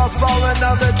give hope for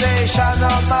another day. Shine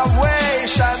on my way,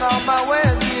 shine on my way,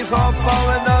 and give hope for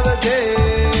another day.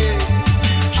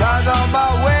 Shine on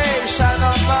my way, shine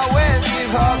on my way, and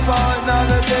give hope for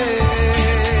another day.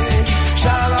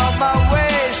 Shine on my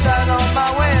way, shine on my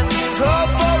way, and give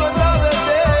hope for another day.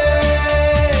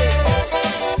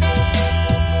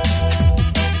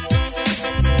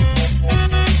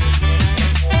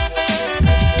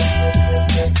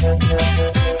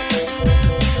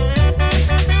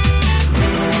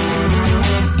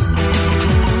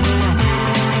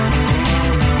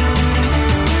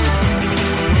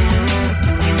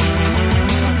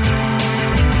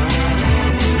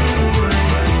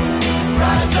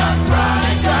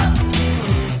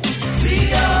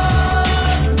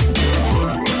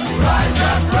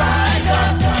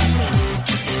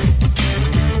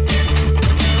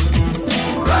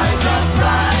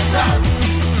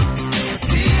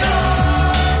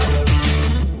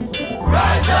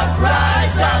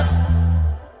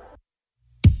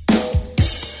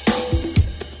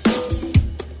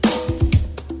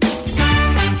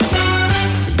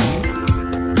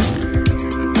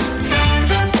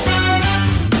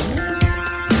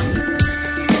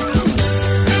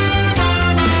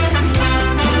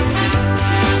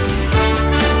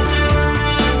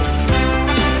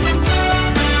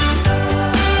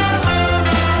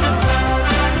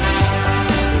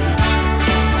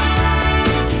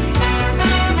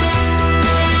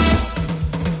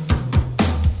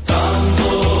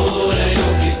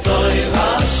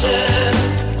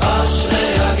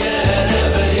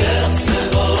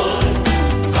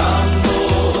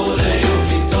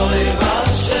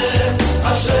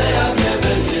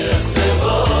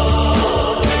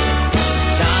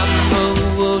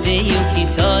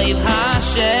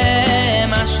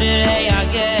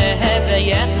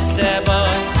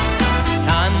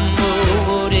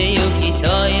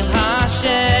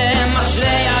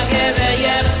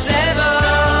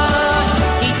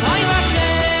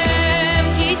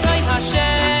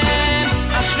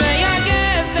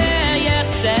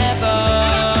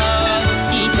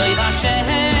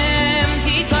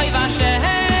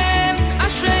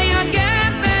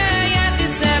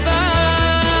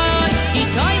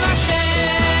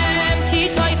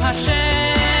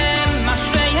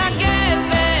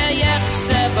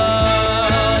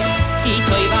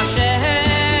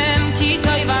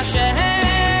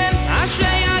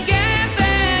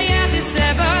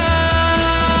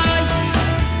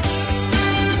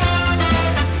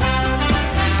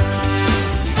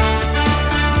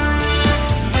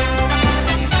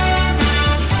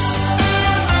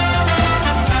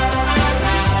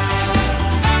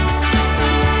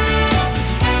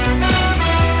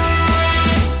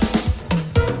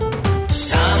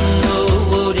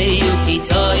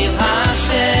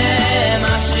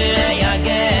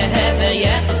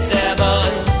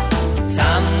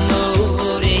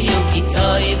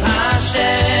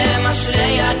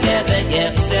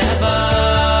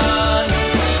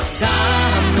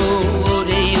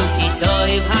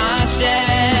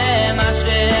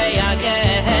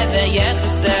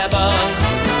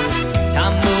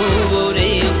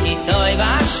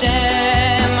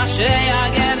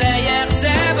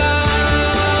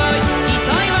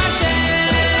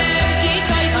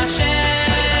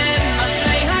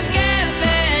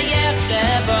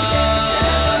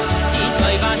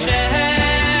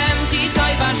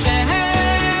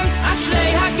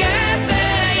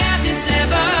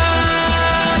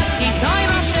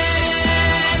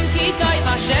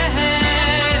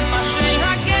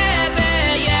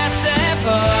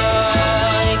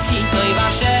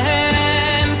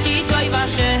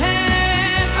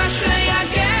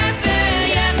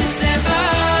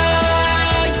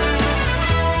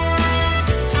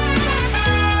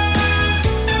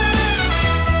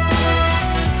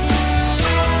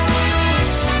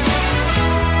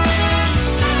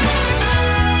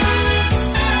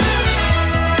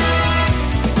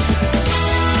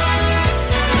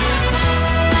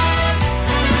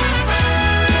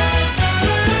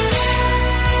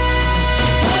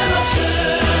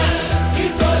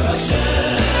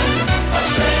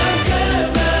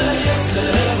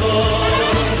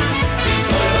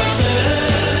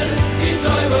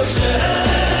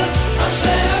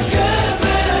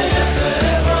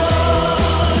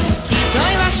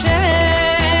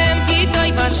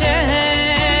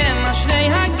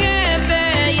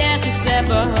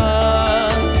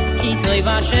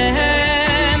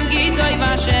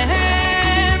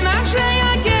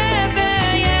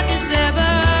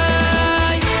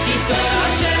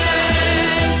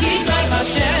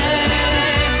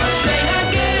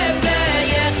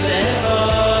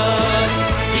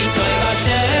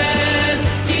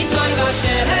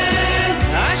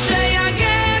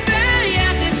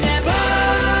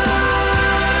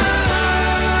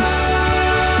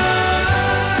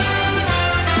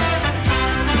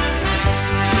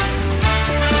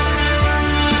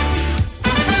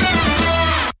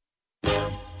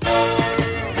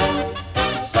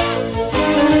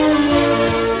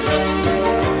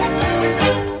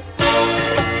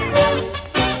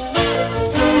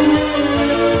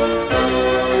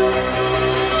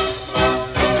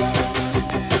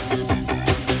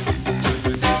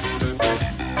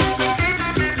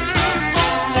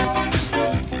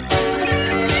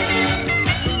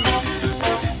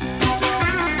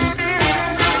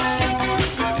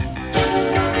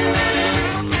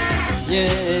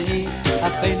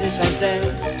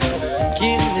 Hazel,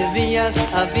 Kin Nevias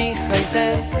Avi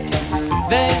Hazel,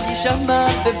 Ven Yishama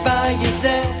Beba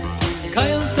Yizel,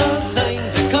 Koyel Sosain,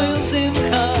 Koyel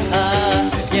Simcha,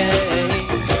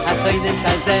 HaChodesh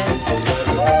Hazel,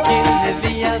 Kin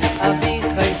Nevias Avi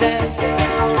Hazel,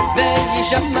 Ven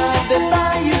Yishama Beba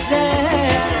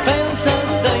Yizel, Koyel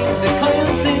Sosain, Koyel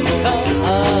Simcha,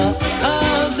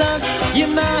 Chazak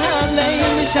Yimalei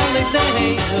Mishalei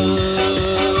Seinu.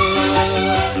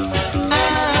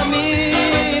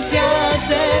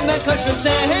 Kosher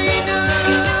Seinu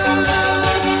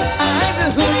I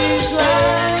behu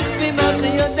yishlach b'masa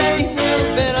yodeinu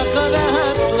berachol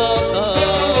ha'atzlocha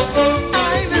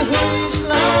I behu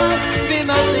yishlach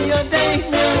b'masa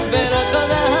yodeinu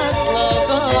berachol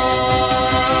ha'atzlocha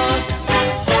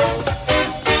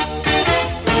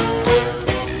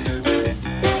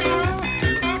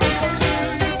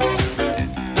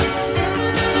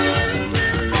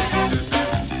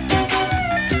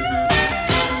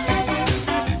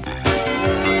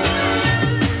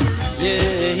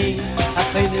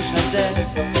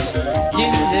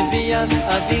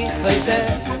Avi Chayzeh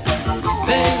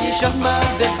Ve'yishama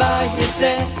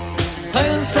bebayezeh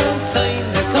Koyel Sosain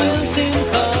Koyel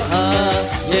Simcha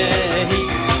Yehi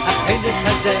HaChodesh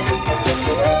Hazeh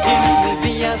In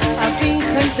Nevias Avi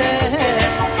Chayzeh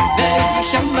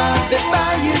Ve'yishama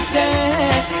bebayezeh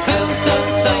Koyel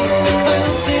Sosain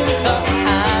Koyel Simcha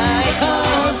Ay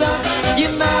Chazak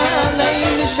Yimalei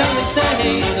Mishalei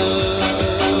Seinu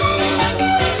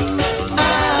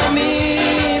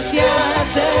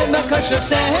Kosher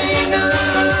Seinu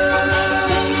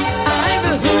I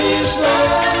behu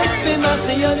yishlach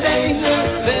b'masa yodeinu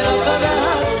berachol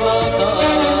ha'atzlocha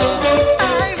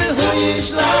I behu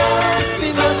yishlach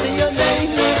b'masa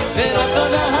yodeinu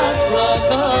berachol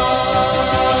ha'atzlocha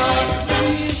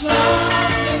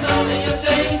yishlach b'masa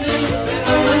yodeinu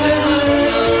berachol ha'atzlocha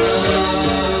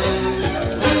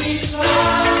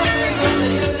yishlach b'masa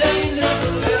yodeinu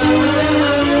berachol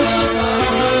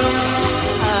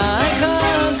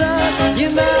ha'atzlocha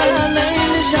Yimalei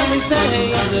Mishalei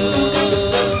Seinu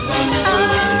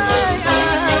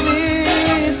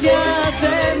Amitz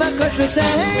Yaseh Kosher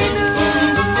Seinu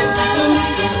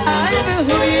I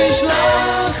behu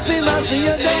yishlach b'masa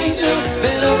yodeinu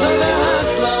berachol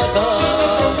ha'atzlocha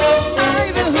I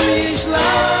behu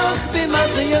yishlach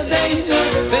b'masa yodeinu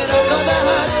berachol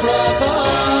ha'atzlocha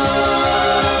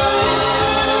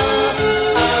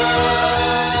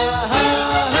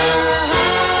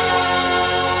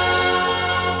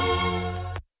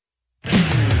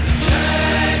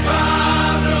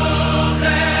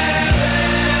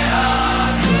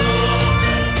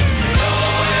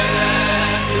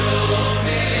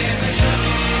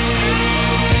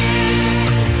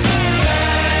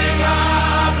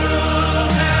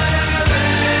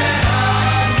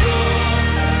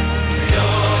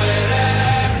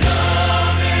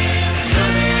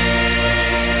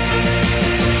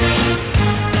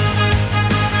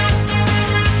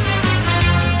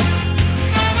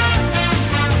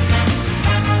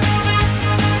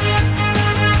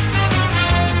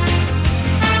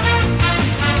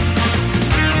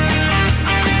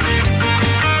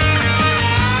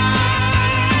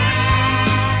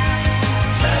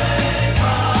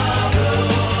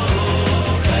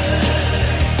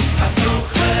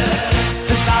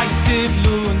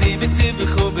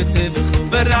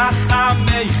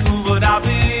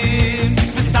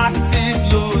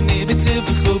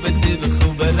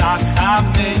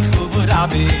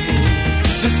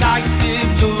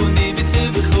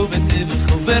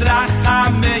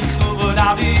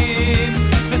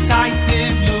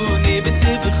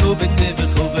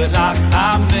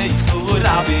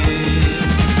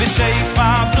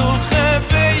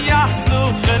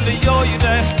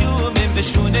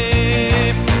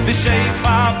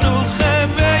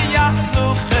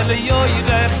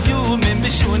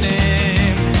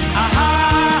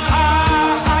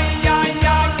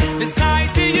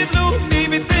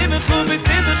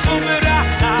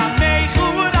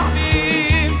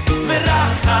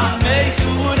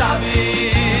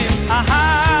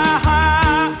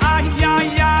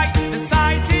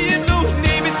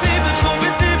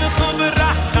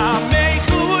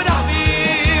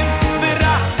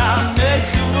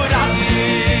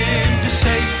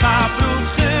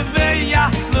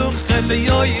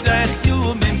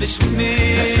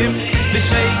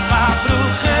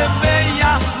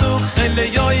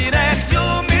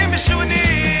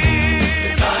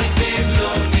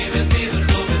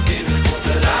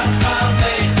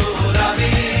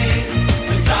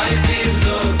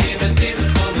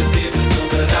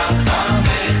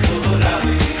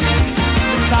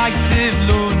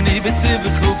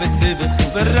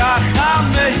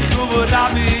Berachamei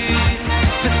Rabbi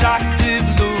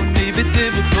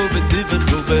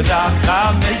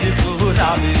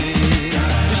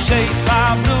Sheifa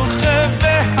bruche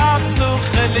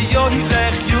ve'atzluche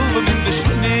leyoyrech yuvim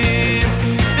b'shunim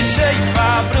Sheifa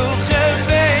bruche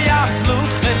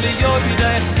ve'atzluche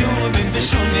leyoyrech yuvim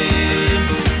b'shunim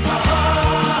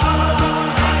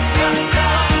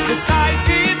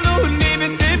V'sayti luni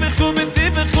v'tivechu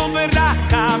v'tivechu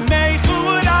v'rachamechu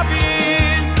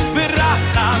rabim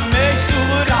v'rachamechu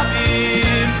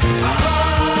rabim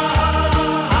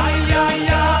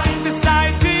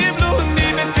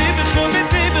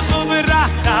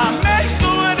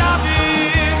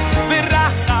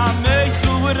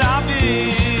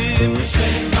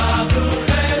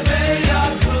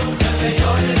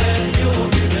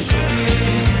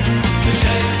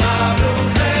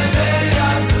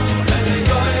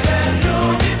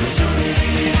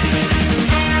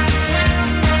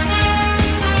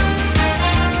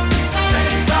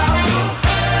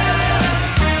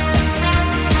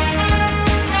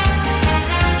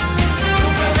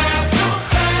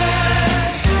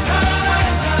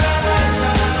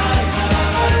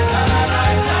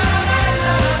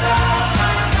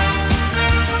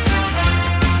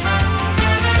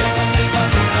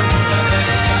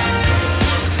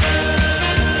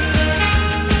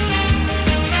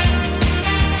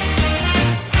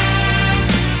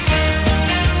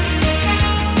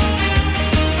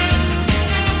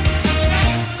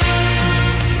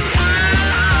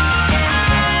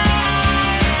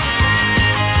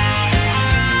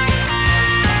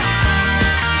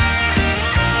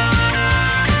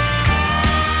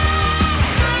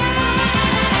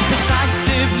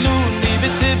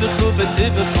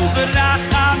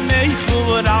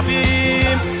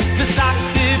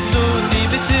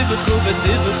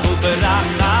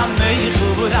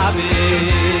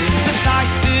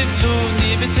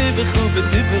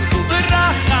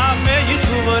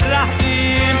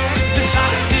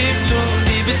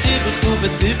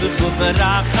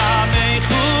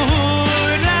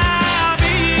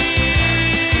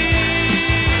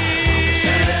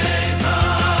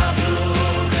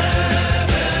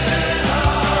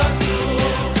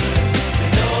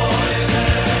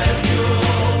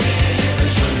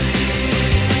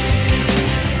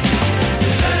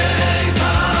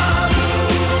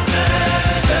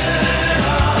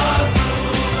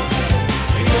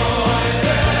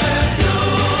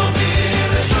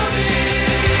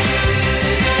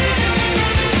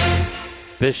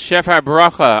B'Shef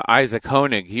HaBracha, Isaac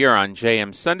Honig here on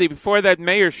JM Sunday. Before that,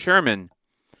 Meir Sherman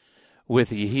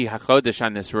with Yehi HaChodesh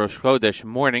on this Rosh Chodesh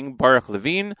morning. Baruch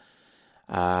Levine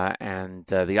and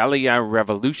the Aliyah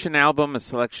Revolution album, a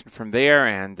selection from there,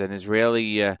 and an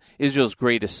Israel's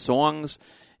greatest songs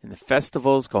in the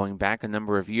festivals going back a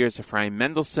number of years. Ephraim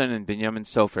Mendelssohn and Binyamin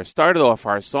Sofer started off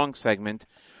our song segment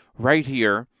right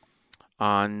here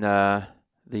on the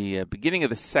beginning of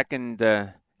the second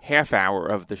half hour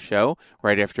of the show,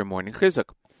 right after Morning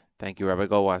Chizuk. Thank you, Rabbi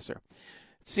Goldwasser.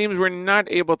 It seems we're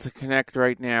not able to connect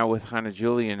right now with Hannah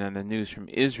Julian and the news from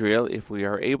Israel. If we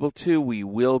are able to, we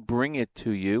will bring it to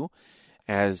you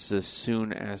as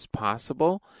soon as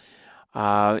possible.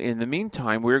 In the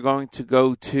meantime, we're going to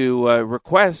go to a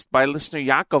request by listener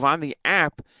Yaakov on the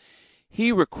app.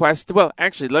 He requested,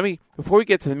 before we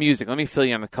get to the music, let me fill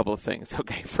you on a couple of things.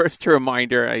 Okay, first a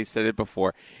reminder, I said it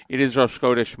before, it is Rosh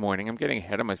Chodesh morning. I'm getting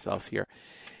ahead of myself here.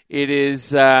 It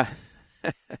is, the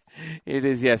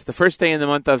first day in the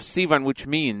month of Sivan, which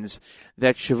means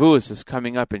that Shavuos is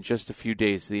coming up in just a few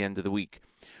days, the end of the week.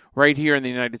 Right here in the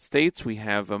United States, we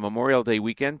have a Memorial Day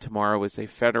weekend. Tomorrow is a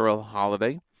federal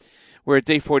holiday. We're at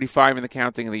day 45 in the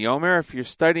counting of the Yomer. If you're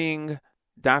studying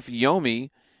Daf Yomi,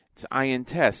 it's Ayin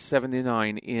Tes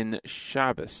 79 in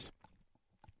Shabbos.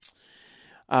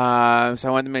 So I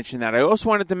wanted to mention that. I also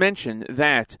wanted to mention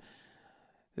that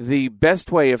the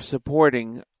best way of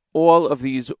supporting all of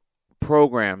these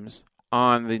programs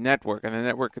on the network and the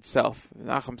network itself, the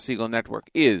Nachum Segal Network,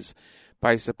 is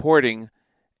by supporting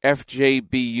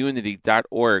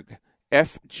fjbunity.org.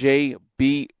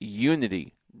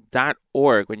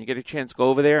 fjbunity.org. When you get a chance, go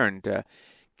over there and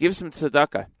give some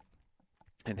tzedakah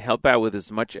and help out with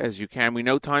as much as you can. We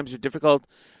know times are difficult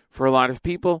for a lot of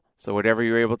people, so whatever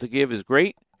you're able to give is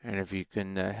great. And if you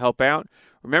can help out,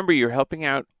 remember you're helping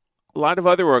out a lot of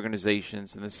other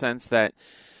organizations in the sense that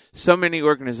so many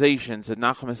organizations that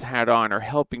Nachum has had on are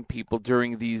helping people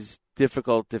during these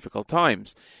difficult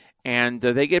times. And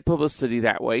they get publicity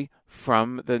that way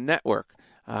from the network.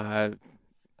 And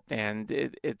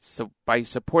it's so by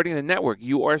supporting the network,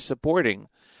 you are supporting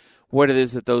what it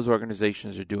is that those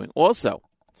organizations are doing. Also,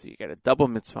 so you get a double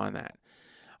mitzvah on that.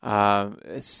 And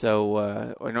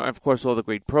of course, all the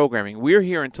great programming. We're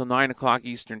here until 9 o'clock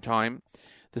Eastern Time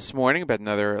this morning, about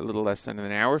another little less than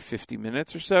an hour, 50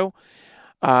 minutes or so.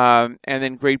 And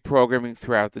then great programming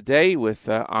throughout the day with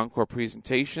encore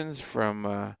presentations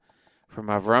from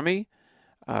Avrami.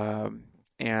 And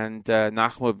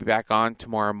Nachum will be back on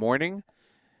tomorrow morning,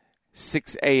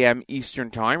 6 a.m. Eastern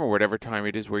Time, or whatever time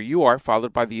it is where you are,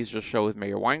 followed by the Israel Show with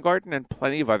Meir Weingarten and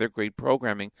plenty of other great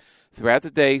programming throughout the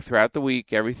day, throughout the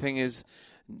week. Everything is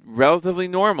relatively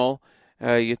normal.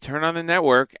 You turn on the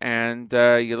network and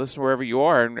you listen wherever you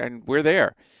are, and we're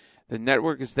there. The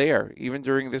network is there, even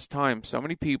during this time. So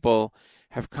many people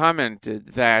have commented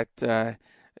that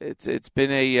it's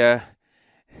been a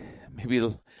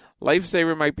maybe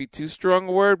lifesaver might be too strong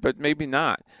a word, but maybe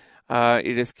not.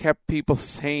 It has kept people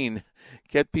sane,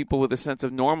 kept people with a sense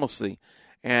of normalcy,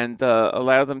 and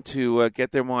allow them to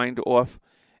get their mind off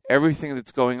everything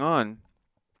that's going on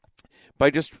by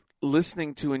just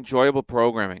listening to enjoyable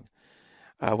programming.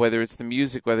 Whether it's the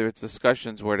music, whether it's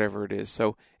discussions, whatever it is.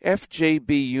 So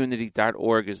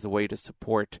fjbunity.org is the way to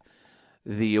support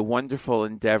the wonderful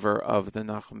endeavor of the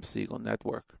Nachum Segal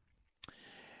Network.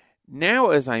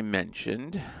 Now, as I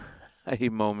mentioned a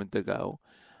moment ago,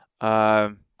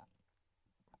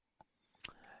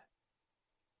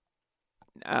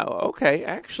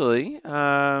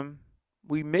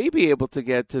 we may be able to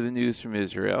get to the news from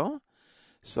Israel.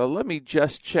 So let me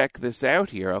just check this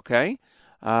out here, okay?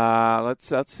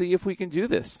 Let's see if we can do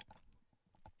this.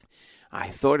 I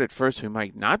thought at first we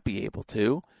might not be able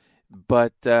to,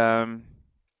 but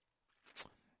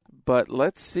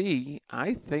let's see.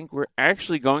 I think we're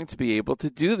actually going to be able to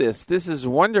do this. This is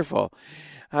wonderful.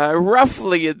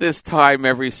 Roughly at this time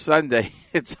every Sunday,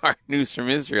 it's our news from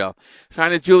Israel.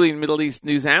 Chana Julian, Middle East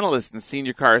news analyst and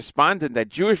senior correspondent at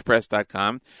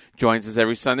JewishPress.com, joins us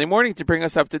every Sunday morning to bring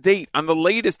us up to date on the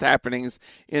latest happenings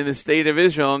in the state of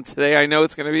Israel. And today I know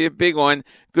it's going to be a big one.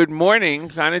 Good morning,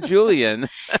 Chana Julian.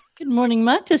 Good morning,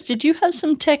 Matis. Did you have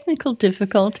some technical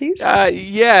difficulties?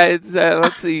 Yeah, it's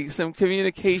let's see, some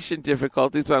communication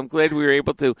difficulties, but I'm glad we were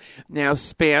able to now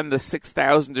span the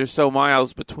 6,000 or so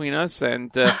miles between us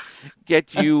and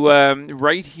get you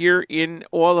right here in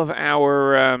all of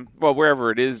our, wherever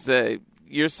it is.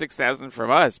 You're 6,000 from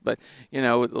us, but,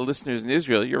 the listeners in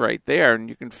Israel, you're right there, and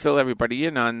you can fill everybody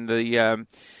in on the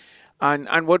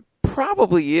on what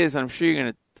probably is, I'm sure you're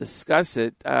going to discuss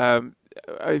it,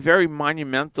 a very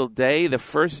monumental day, the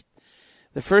first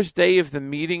day of the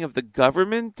meeting of the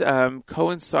government,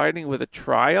 coinciding with a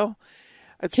trial.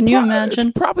 Can you imagine?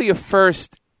 It's probably a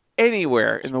first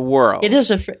anywhere in the world. It is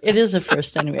a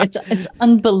first anywhere. It's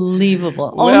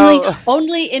unbelievable. Well,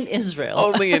 only in Israel.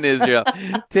 Only in Israel.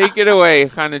 Take it away,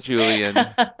 Chana Julian.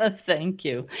 Thank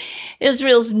you.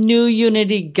 Israel's new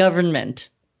unity government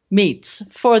met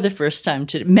for the first time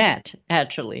today.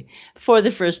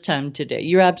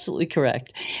 You're absolutely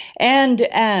correct. And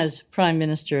as Prime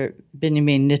Minister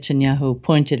Benjamin Netanyahu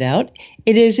pointed out,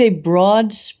 it is a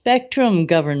broad spectrum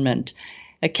government,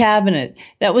 a cabinet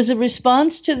that was a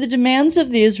response to the demands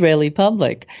of the Israeli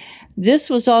public. This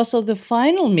was also the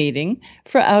final meeting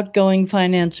for outgoing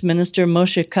Finance Minister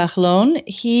Moshe Kahlon.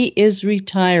 He is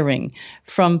retiring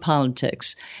from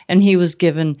politics, and he was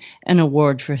given an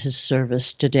award for his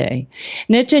service today.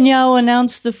 Netanyahu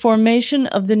announced the formation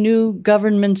of the new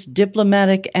government's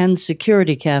diplomatic and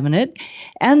security cabinet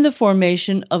and the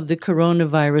formation of the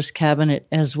coronavirus cabinet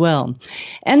as well.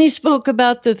 And he spoke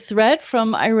about the threat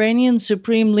from Iranian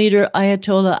Supreme Leader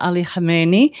Ayatollah Ali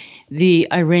Khamenei, the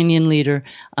Iranian leader,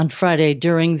 on Friday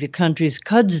during the country's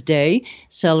Quds Day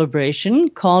celebration,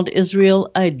 called Israel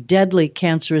a deadly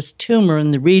cancerous tumor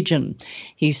in the region.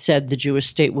 He said the Jewish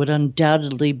state would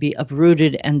undoubtedly be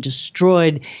uprooted and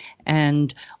destroyed,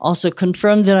 and also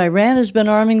confirmed that Iran has been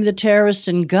arming the terrorists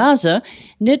in Gaza.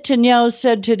 Netanyahu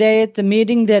said today at the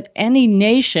meeting that any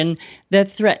nation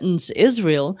that threatens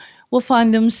Israel will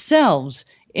find themselves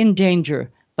in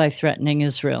danger by threatening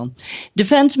Israel.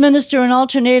 Defense Minister and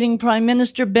alternating Prime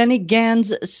Minister Benny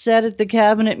Gantz said at the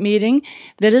cabinet meeting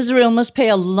that Israel must pay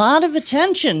a lot of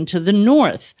attention to the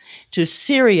north, to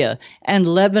Syria and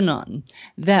Lebanon.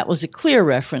 That was a clear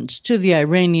reference to the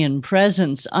Iranian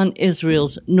presence on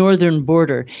Israel's northern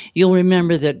border. You'll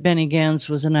remember that Benny Gantz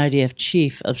was an IDF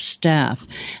chief of staff.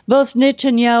 Both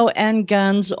Netanyahu and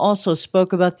Gantz also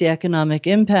spoke about the economic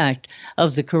impact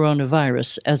of the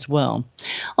coronavirus as well.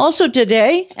 Also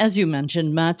today, as you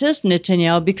mentioned, Matis,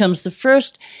 Netanyahu becomes the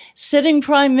first sitting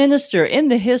prime minister in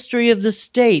the history of the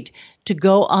state to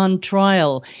go on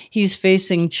trial. He's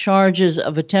facing charges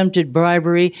of attempted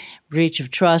bribery, breach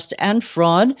of trust, and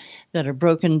fraud that are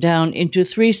broken down into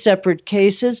 3 separate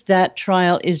cases. That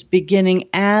trial is beginning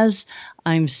as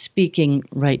I'm speaking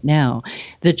right now.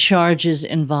 The charges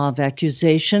involve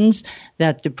accusations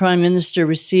that the Prime Minister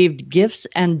received gifts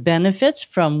and benefits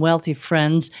from wealthy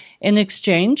friends in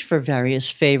exchange for various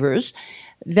favors,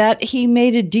 that he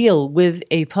made a deal with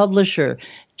a publisher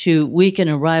to weaken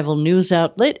a rival news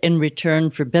outlet in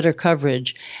return for better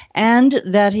coverage, and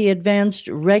that he advanced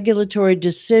regulatory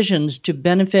decisions to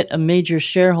benefit a major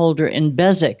shareholder in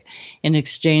Bezeq in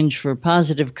exchange for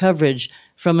positive coverage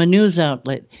from a news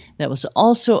outlet that was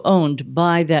also owned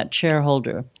by that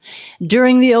shareholder.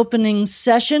 During the opening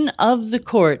session of the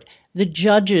court, the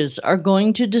judges are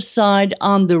going to decide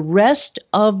on the rest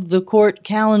of the court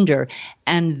calendar,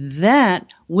 and that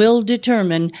will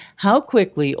determine how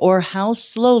quickly or how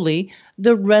slowly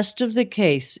the rest of the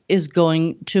case is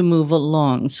going to move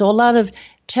along. So a lot of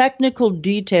technical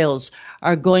details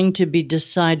are going to be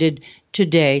decided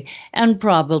today, and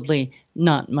probably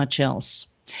not much else.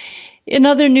 In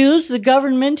other news, the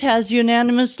government has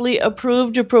unanimously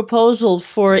approved a proposal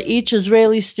for each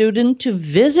Israeli student to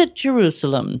visit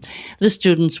Jerusalem. The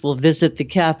students will visit the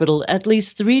capital at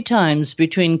least 3 times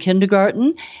between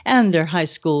kindergarten and their high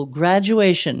school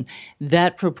graduation.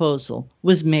 That proposal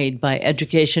was made by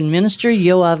Education Minister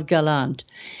Yoav Gallant.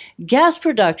 Gas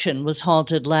production was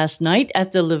halted last night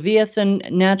at the Leviathan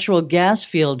natural gas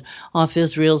field off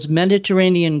Israel's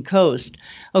Mediterranean coast.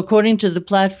 According to the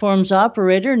platform's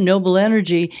operator, Noble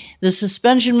Energy, the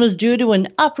suspension was due to an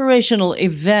operational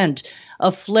event.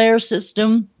 A flare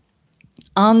system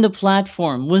on the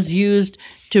platform was used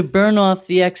to burn off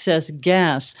the excess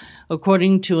gas.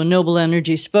 According to a Noble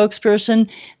Energy spokesperson,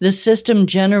 the system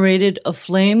generated a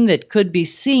flame that could be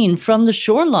seen from the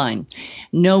shoreline.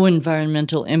 No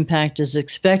environmental impact is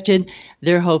expected.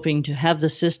 They're hoping to have the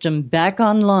system back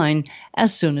online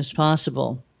as soon as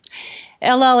possible.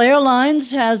 El Al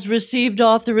Airlines has received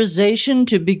authorization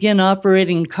to begin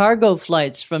operating cargo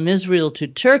flights from Israel to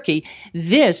Turkey.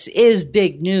 This is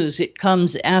big news. It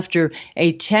comes after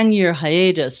a 10-year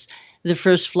hiatus. The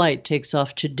first flight takes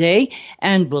off today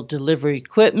and will deliver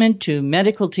equipment to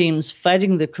medical teams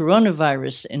fighting the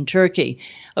coronavirus in Turkey.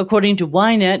 According to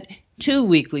Ynet, 2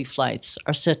 weekly flights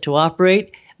are set to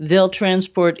operate. They'll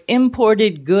transport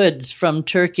imported goods from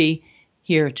Turkey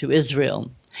here to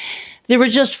Israel. There were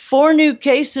just 4 new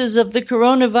cases of the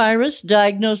coronavirus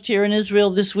diagnosed here in Israel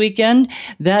this weekend.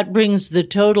 That brings the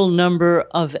total number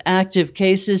of active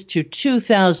cases to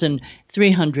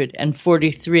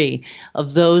 2,343.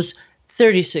 Of those,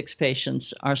 36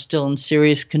 patients are still in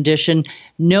serious condition.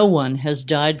 No one has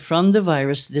died from the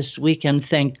virus this weekend,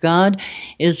 thank God.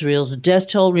 Israel's death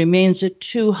toll remains at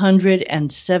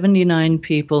 279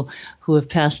 people who have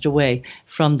passed away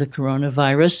from the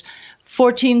coronavirus.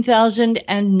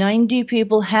 14,090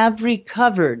 people have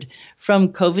recovered from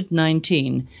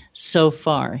COVID-19 so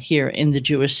far here in the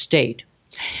Jewish state.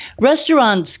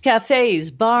 Restaurants,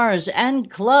 cafes, bars, and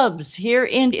clubs here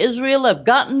in Israel have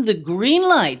gotten the green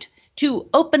light to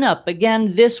open up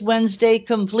again this Wednesday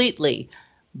completely.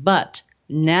 But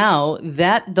now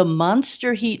that the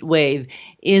monster heat wave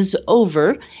is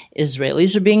over,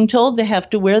 Israelis are being told they have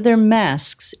to wear their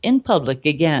masks in public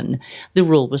again. The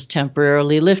rule was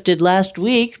temporarily lifted last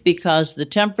week because the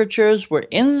temperatures were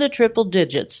in the triple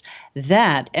digits.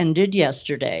 That ended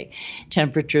yesterday.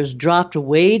 Temperatures dropped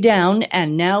way down,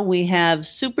 and now we have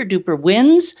super-duper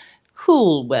winds,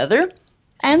 cool weather,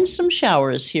 and some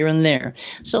showers here and there.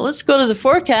 So let's go to the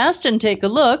forecast and take a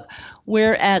look.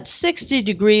 We're at 60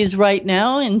 degrees right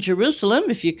now in Jerusalem,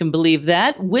 if you can believe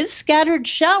that, with scattered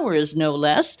showers, no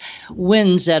less.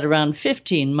 Winds at around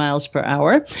 15 miles per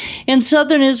hour. In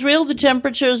southern Israel, the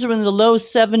temperatures are in the low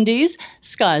 70s.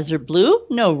 Skies are blue,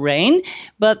 no rain,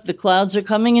 but the clouds are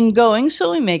coming and going, so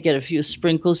we may get a few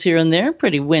sprinkles here and there.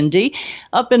 Pretty windy.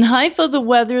 Up in Haifa, the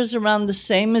weather is around the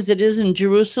same as it is in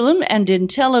Jerusalem, and in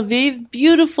Tel Aviv,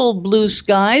 beautiful blue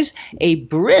skies, a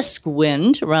brisk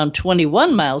wind around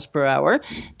 21 miles per hour.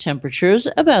 Temperatures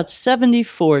about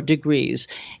 74 degrees.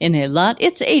 In Eilat,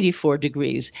 it's 84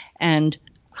 degrees and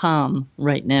calm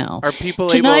right now. Are people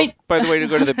Tonight, able, by the way, to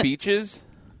go to the beaches?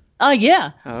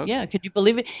 Yeah. Oh. Yeah, could you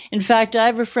believe it? In fact, I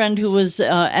have a friend who was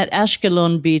at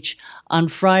Ashkelon Beach on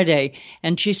Friday,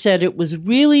 and she said it was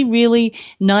really, really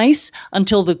nice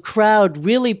until the crowd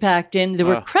really packed in. There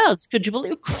were crowds. Could you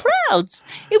believe it? Crowds?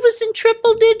 It was in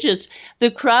triple digits.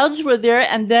 The crowds were there,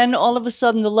 and then all of a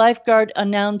sudden the lifeguard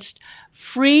announced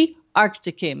free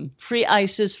Arcticum, free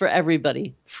ices for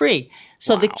everybody, free.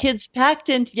 So the kids packed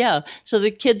into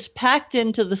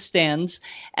the stands,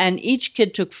 and each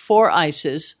kid took 4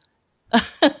 ices.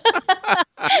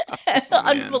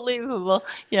 Unbelievable.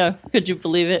 Yeah, could you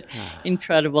believe it?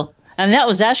 Incredible. And that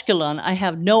was Ashkelon. I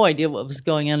have no idea what was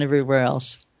going on everywhere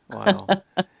else. Wow.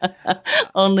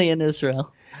 Only in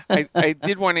Israel. I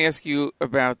did want to ask you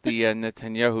about the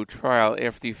Netanyahu trial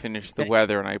after you finished the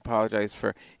weather, and I apologize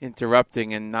for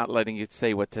interrupting and not letting you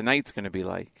say what tonight's going to be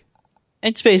like.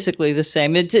 It's basically the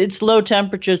same. It's low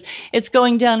temperatures. It's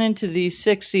going down into the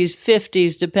 60s,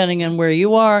 50s, depending on where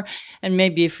you are, and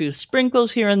maybe a few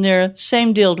sprinkles here and there.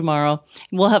 Same deal tomorrow.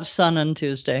 We'll have sun on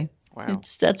Tuesday. Wow.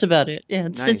 That's about it. Yeah,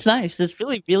 it's nice. It's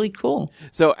really, really cool.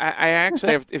 So I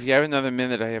actually have, if you have another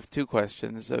minute, I have 2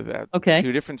 questions about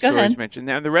 2 different Go stories ahead. mentioned.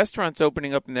 Now, the restaurant's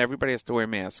opening up and everybody has to wear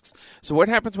masks. So what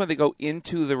happens when they go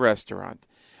into the restaurant?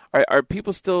 Are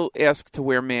people still asked to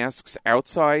wear masks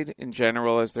outside in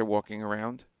general as they're walking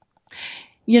around?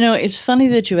 You know, it's funny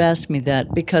that you asked me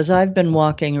that because I've been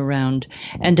walking around,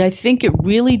 and I think it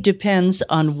really depends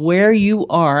on where you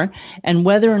are and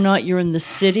whether or not you're in the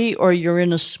city or you're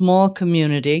in a small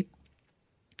community,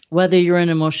 whether you're in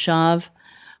a moshav,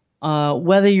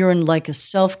 whether you're in like a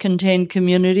self-contained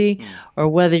community or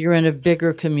whether you're in a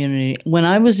bigger community. When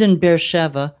I was in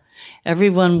Beersheba,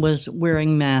 everyone was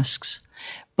wearing masks.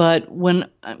 But when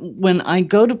I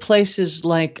go to places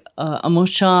like a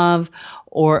moshav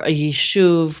or a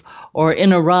yeshuv or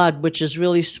in Arad, which is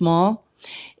really small,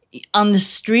 on the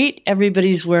street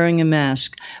everybody's wearing a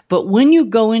mask. But when you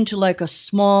go into like a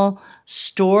small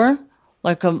store,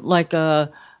 like I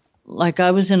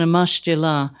was in a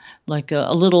mashtila, like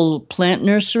a little plant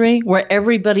nursery where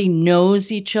everybody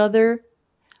knows each other,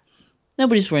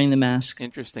 nobody's wearing the mask.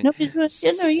 Interesting. Nobody's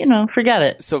wearing, forget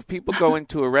it. So if people go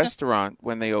into a restaurant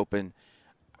when they open,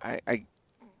 I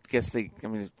guess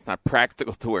it's not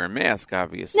practical to wear a mask,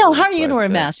 obviously. No, how are you going to wear a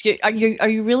mask? Are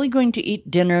you really going to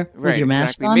eat dinner with your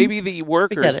mask on? Maybe the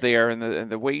workers there and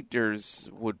the waiters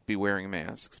would be wearing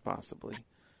masks, possibly.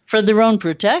 For their own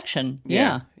protection,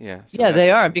 Yeah. So they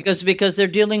are because they're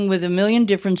dealing with a million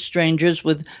different strangers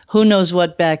with who knows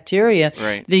what bacteria.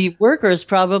 Right. The workers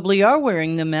probably are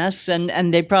wearing the masks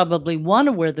and they probably want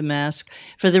to wear the mask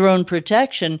for their own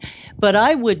protection. But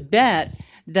I would bet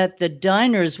that the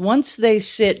diners, once they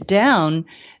sit down,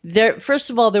 they're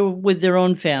with their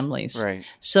own families. Right.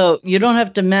 So you don't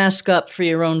have to mask up for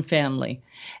your own family.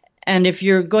 And if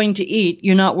you're going to eat,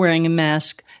 you're not wearing a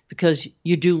mask because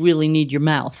you do really need your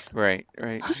mouth. Right.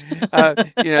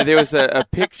 There was a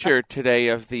picture today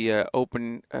of the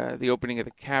opening of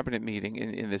the cabinet meeting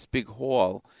in this big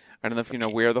hall. I don't know if you know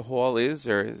where the hall is,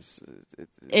 or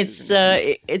it's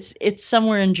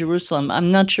somewhere in Jerusalem.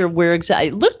 I'm not sure where exactly.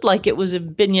 It looked like it was a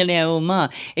Binyanei Ha'uma.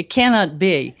 It cannot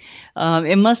be.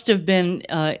 It must have been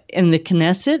in the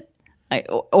Knesset.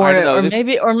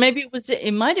 Maybe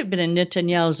it might have been in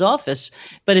Netanyahu's office,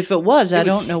 but if it was, I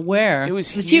don't know where. It was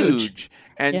huge.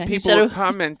 And people were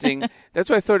commenting. That's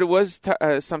why I thought it was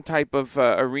some type of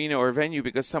arena or venue,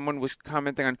 because someone was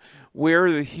commenting on where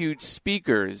are the huge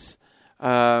speakers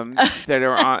that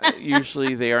are on,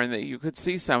 usually there, and that you could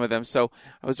see some of them. So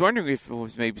I was wondering if it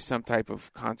was maybe some type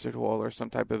of concert hall or some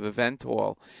type of event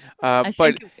hall. I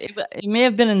think it may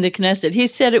have been in the Knesset. He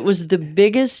said it was the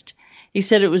biggest. He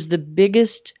said it was the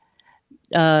biggest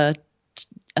table.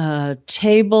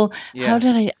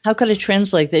 Yeah. How could I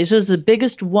translate that? He says the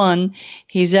biggest one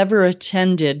he's ever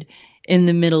attended in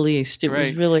the Middle East. It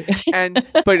was really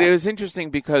but it was interesting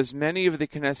because many of the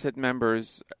Knesset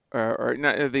members, or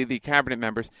not, the cabinet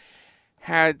members,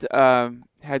 had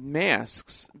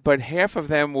masks, but half of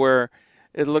them were.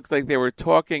 It looked like they were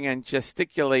talking and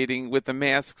gesticulating with the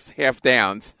masks half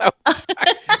down. So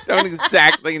I don't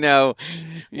exactly know,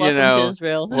 Welcome to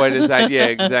Israel. What is that? Yeah,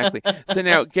 exactly. So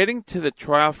now, getting to the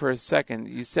trial for a second,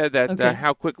 you said that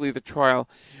how quickly the trial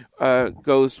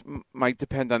goes might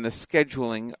depend on the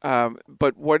scheduling.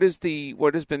 But what has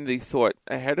been the thought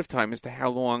ahead of time as to how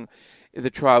long the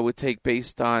trial would take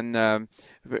based on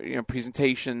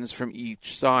presentations from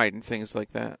each side and things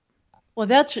like that? Well,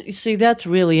 that's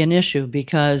really an issue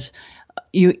because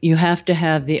you have to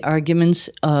have the arguments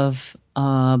of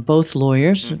both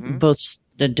lawyers, both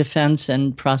the defense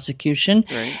and prosecution,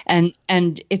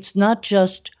 and it's not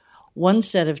just one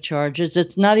set of charges.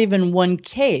 It's not even one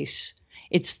case.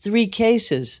 It's 3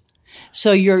 cases.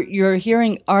 So you're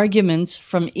hearing arguments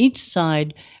from each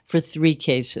side for 3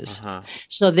 cases.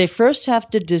 So they first have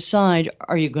to decide,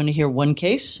 are you going to hear one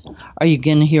case? Are you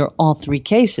going to hear all 3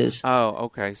 cases? Oh,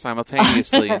 okay.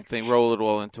 Simultaneously, and roll it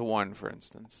all into one, for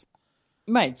instance.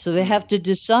 Right. So they have to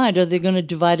decide, are they going to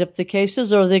divide up the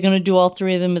cases or are they going to do all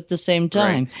three of them at the same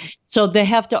time? Right. So they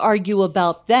have to argue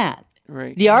about that.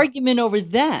 Right. The argument over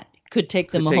that could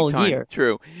take them a whole time. year.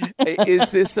 True. Is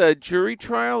this a jury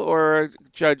trial or a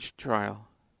judge trial?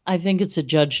 I think it's a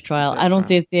judge trial. I don't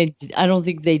think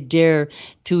they dare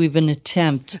to even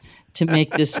attempt to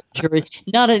make this jury.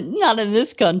 Not in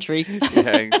this country.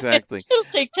 Yeah, exactly. It'll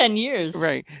take 10 years.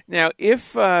 Right. Now,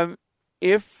 if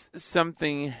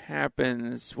something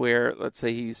happens where, let's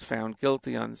say, he's found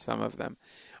guilty on some of them,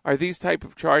 are these type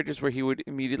of charges where he would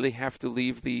immediately have to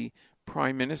leave the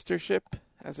prime ministership,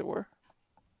 as it were?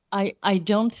 I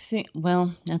don't think.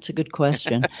 Well, that's a good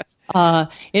question.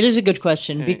 It is a good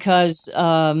question because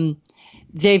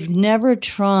they've never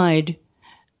tried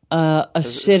a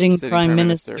sitting prime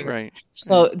minister. Right.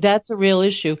 So that's a real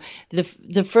issue.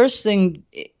 The first thing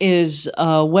is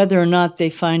whether or not they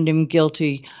find him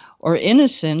guilty or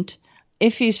innocent.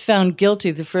 If he's found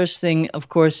guilty, the first thing, of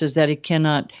course, is that he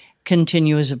cannot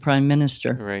continue as a prime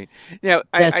minister. Right. Now,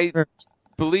 I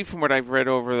believe from what I've read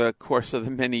over the course of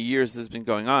the many years that's been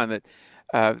going on that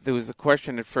there was a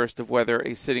question at first of whether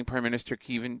a sitting prime minister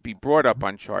can even be brought up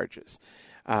on charges.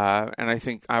 And I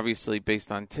think, obviously,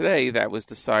 based on today, that was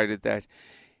decided that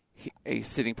a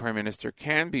sitting prime minister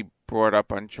can be brought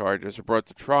up on charges or brought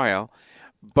to trial.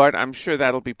 But I'm sure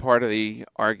that'll be part of the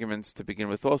arguments to begin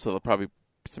with also. They'll probably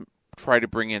try to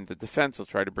bring in, the defense will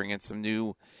try to bring in some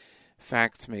new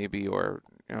facts maybe, or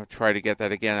try to get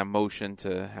that, again, a motion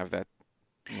to have that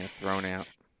thrown out.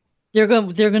 They're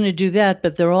going to do that,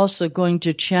 but they're also going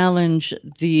to challenge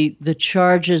the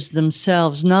charges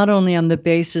themselves, not only on the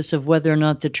basis of whether or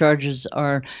not the charges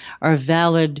are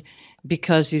valid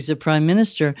because he's a prime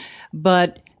minister,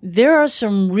 but there are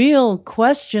some real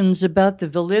questions about the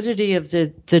validity of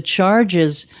the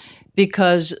charges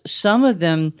because some of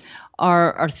them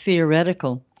are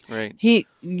theoretical. Right.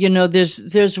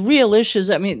 There's real issues.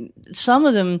 I mean, some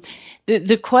of them,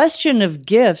 the question of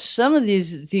gifts, some of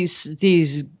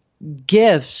these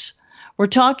gifts, we're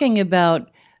talking about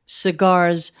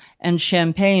cigars and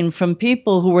champagne from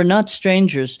people who were not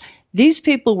strangers. These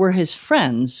people were his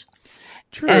friends.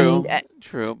 True.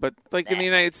 But like in the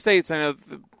United States, I know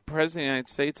the President of the United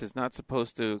States is not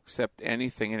supposed to accept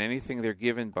anything, and anything they're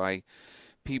given by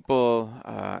people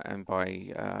and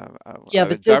by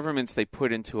governments they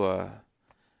put into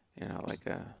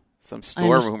some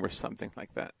storeroom or something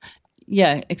like that.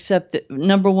 Yeah, except that,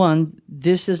 number one,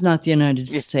 this is not the United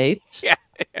States. Yeah.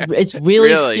 It's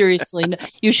really seriously.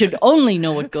 You should only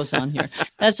know what goes on here.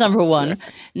 That's number one.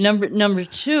 Number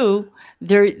two,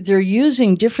 they're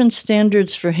using different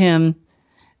standards for him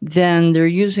than they're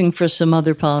using for some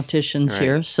other politicians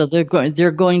here. So they're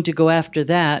going to go after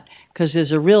that because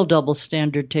there's a real double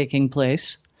standard taking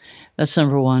place. That's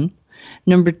number one.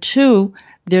 Number two,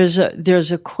 there's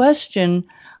a question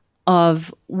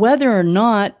of whether or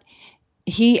not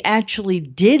he actually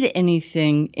did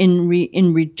anything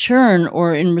in return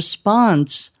or in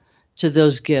response to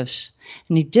those gifts,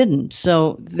 and he didn't.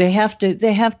 So they have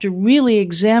to really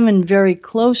examine very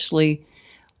closely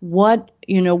what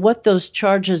those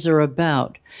charges are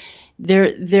about. There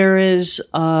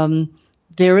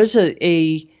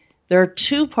are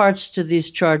two parts to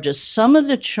these charges. Some of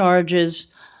the charges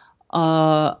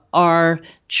are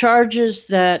charges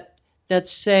that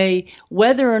say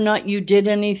whether or not you did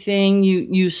anything,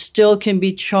 you still can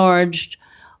be charged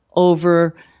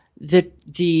over the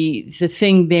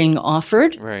thing being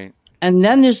offered. Right. And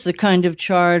then there's the kind of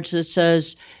charge that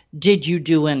says, did you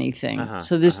do anything?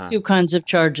 So there's two kinds of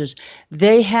charges.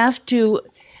 They have to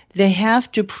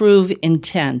prove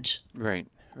intent. Right.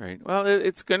 Well,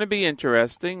 it's going to be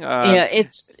interesting.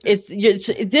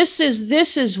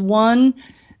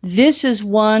 This is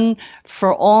one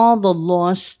for all the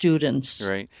law students.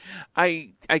 Right.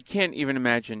 I can't even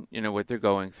imagine, what they're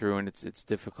going through, and it's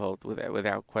difficult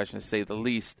without question, to say the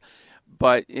least.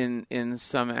 But in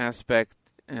some aspect,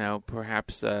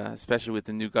 perhaps especially with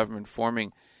the new government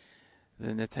forming,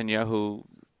 the Netanyahu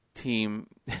team,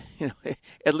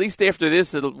 at least after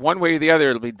this, one way or the other,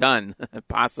 it'll be done,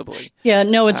 possibly. Yeah,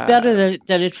 no, it's better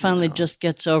that it finally just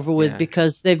gets over with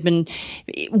because they've been,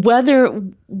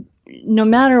 no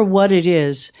matter what it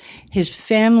is, his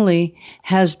family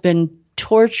has been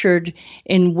tortured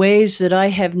in ways that I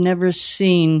have never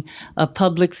seen a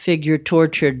public figure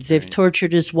tortured. They've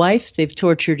tortured his wife. They've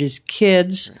tortured his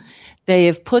kids. Right. They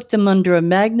have put them under a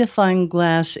magnifying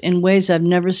glass in ways I've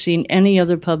never seen any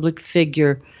other public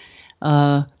figure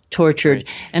tortured. Right.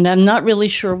 And I'm not really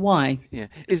sure why. Yeah.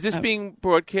 Is this being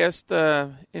broadcast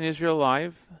in Israel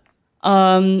live?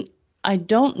 I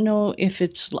don't know if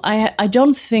it's. I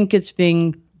don't think it's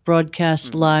being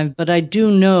broadcast live, but I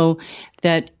do know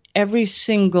that every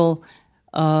single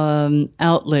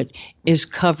outlet is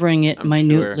covering it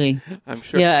minutely. I'm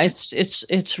sure. Yeah,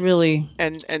 it's really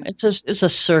and it's a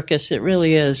circus. It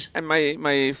really is. And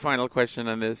my final question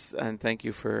on this, and thank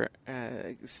you for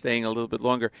staying a little bit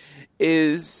longer,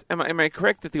 is am I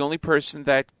correct that the only person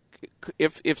that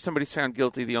if somebody's found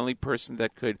guilty, the only person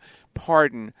that could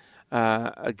pardon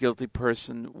a guilty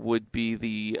person would be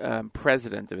the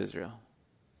president of Israel?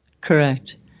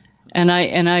 Correct. And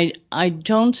I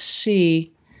don't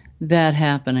see that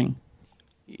happening.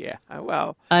 Yeah,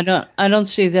 well, I don't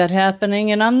see that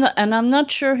happening, and I'm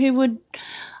not sure he would.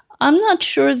 I'm not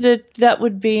sure that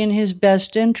would be in his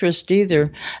best interest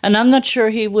either, and I'm not sure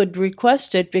he would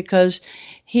request it because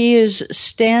he is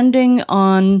standing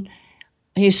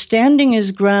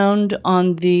his ground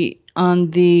on the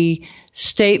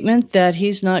statement that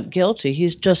he's not guilty.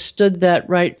 He's just stood that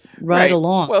right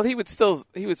along. Well, he would still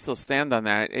stand on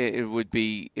that. It would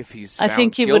be if he's found I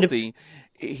think he guilty.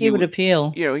 He would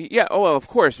appeal. Yeah. Oh, well, of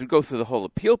course, we'd go through the whole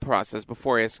appeal process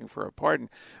before asking for a pardon.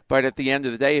 But at the end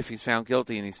of the day, if he's found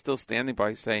guilty and he's still standing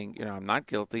by saying, I'm not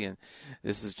guilty, and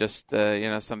this is just,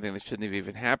 something that shouldn't have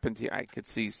even happened, I could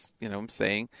see, him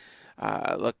saying,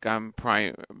 look, I'm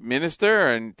prime minister,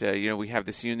 and we have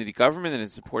this unity government, and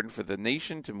it's important for the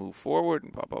nation to move forward,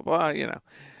 and blah blah blah.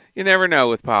 You never know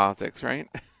with politics, right?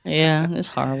 Yeah, it's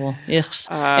horrible. Yes,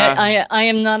 I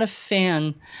am not a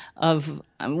fan of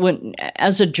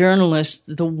as a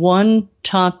journalist. The one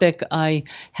topic I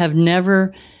have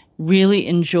never really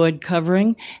enjoyed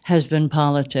covering has been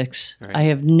politics. Right. I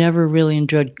have never really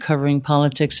enjoyed covering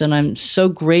politics, and I'm so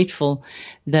grateful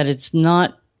that it's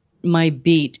not my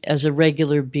beat as a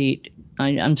regular beat.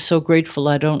 I'm so grateful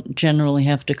I don't generally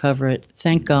have to cover it.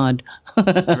 Thank God.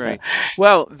 Right.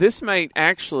 Well, this might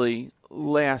actually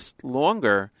last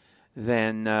longer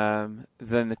than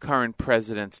the current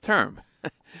president's term.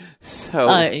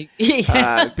 So,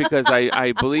 because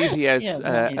I believe he has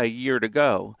a year to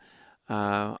go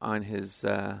on his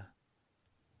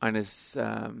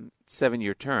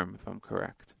 7-year term, if I'm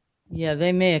correct. Yeah,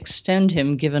 they may extend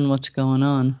him given what's going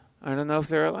on. I don't know if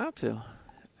they're allowed to.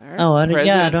 I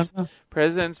don't know.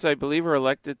 Presidents, I believe, are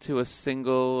elected to a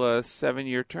single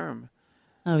 7-year term.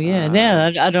 Oh,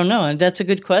 yeah. I don't know. That's a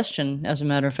good question, as a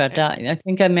matter of fact. I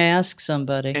think I may ask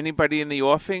somebody. Anybody in the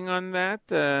offing on that?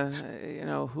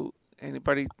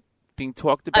 Anybody being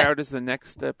talked about as the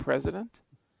next president?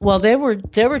 Well, they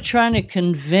were trying to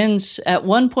convince, at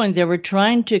one point, they were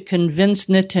trying to convince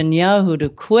Netanyahu to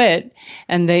quit,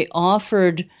 and they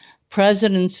offered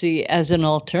presidency as an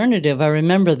alternative. I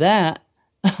remember that.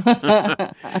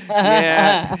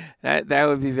 Yeah, that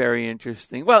would be very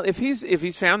interesting. Well, if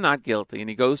he's found not guilty and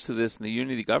he goes through this in the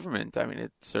unity government, I mean,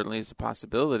 it certainly is a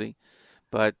possibility.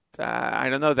 But I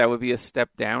don't know. That would be a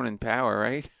step down in power,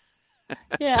 right?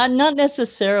 Yeah, not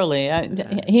necessarily.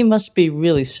 He must be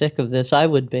really sick of this. I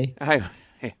would be. I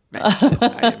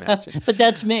imagine. But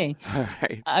that's me. All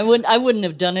right. I wouldn't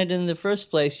have done it in the first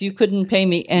place. You couldn't pay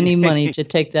me any money to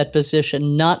take that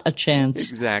position. Not a chance.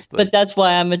 Exactly. But that's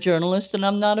why I'm a journalist and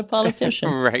I'm not a politician.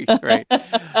 Right.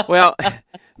 Well,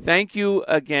 thank you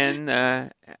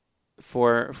again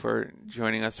for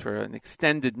joining us for an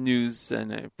extended news,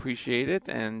 and I appreciate it.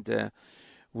 And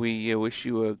we wish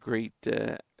you a great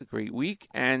week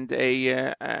and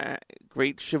a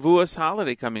great Shavuos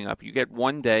holiday coming up. You get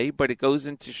one day, but it goes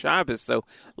into Shabbos. So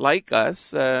like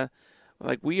us,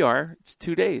 like we are, it's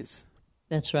 2 days.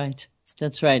 That's right.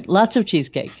 Lots of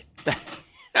cheesecake.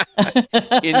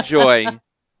 Enjoy.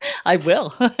 I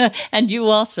will. And you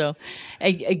also.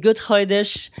 A good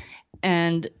Chodesh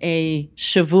and a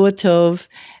Shavua Tov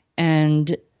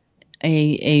and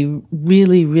a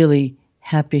really, really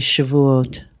happy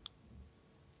Shavuot.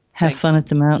 Have fun at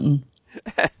the mountain.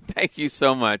 Thank you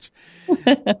so much.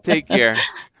 Take care.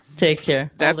 Take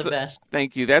care. All the best.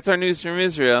 Thank you. That's our news from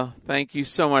Israel. Thank you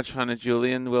so much, Hannah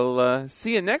Julian. We'll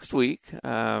see you next week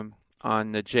on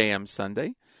the JM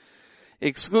Sunday,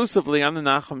 exclusively on the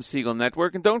Nachum Segal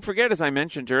Network. And don't forget, as I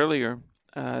mentioned earlier,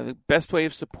 the best way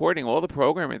of supporting all the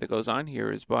programming that goes on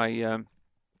here is by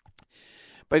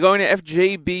going to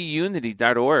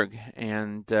fjbunity.org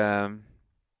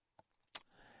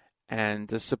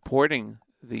and supporting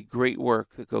the great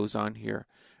work that goes on here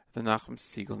at the Nachum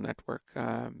Segal Network.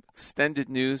 Extended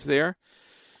news there.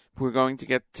 We're going to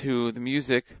get to the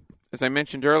music. As I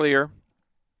mentioned earlier,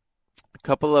 a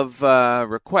couple of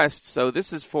requests. So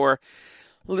this is for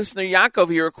listener Yaakov.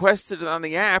 He requested it on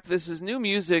the app. This is new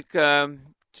music, just a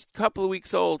couple of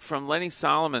weeks old, from Lenny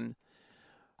Solomon,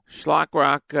 Schlock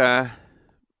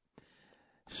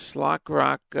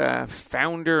Rock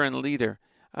founder and leader.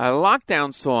 A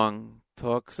lockdown song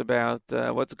talks about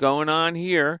what's going on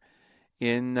here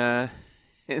in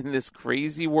this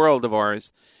crazy world of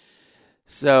ours.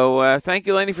 So thank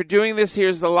you, Lenny, for doing this.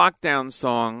 Here's the Lockdown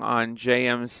song on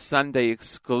JM Sunday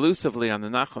exclusively on the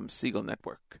Nachum Segal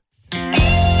Network.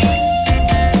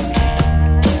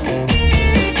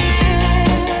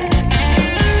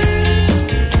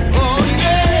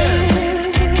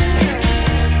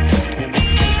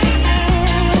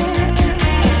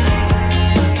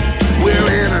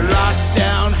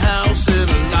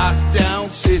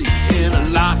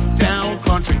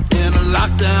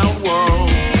 Lockdown world.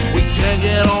 We can't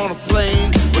get on a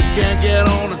plane, we can't get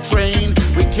on a train,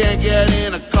 we can't get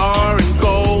in a car and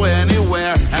go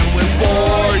anywhere. And we're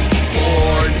bored,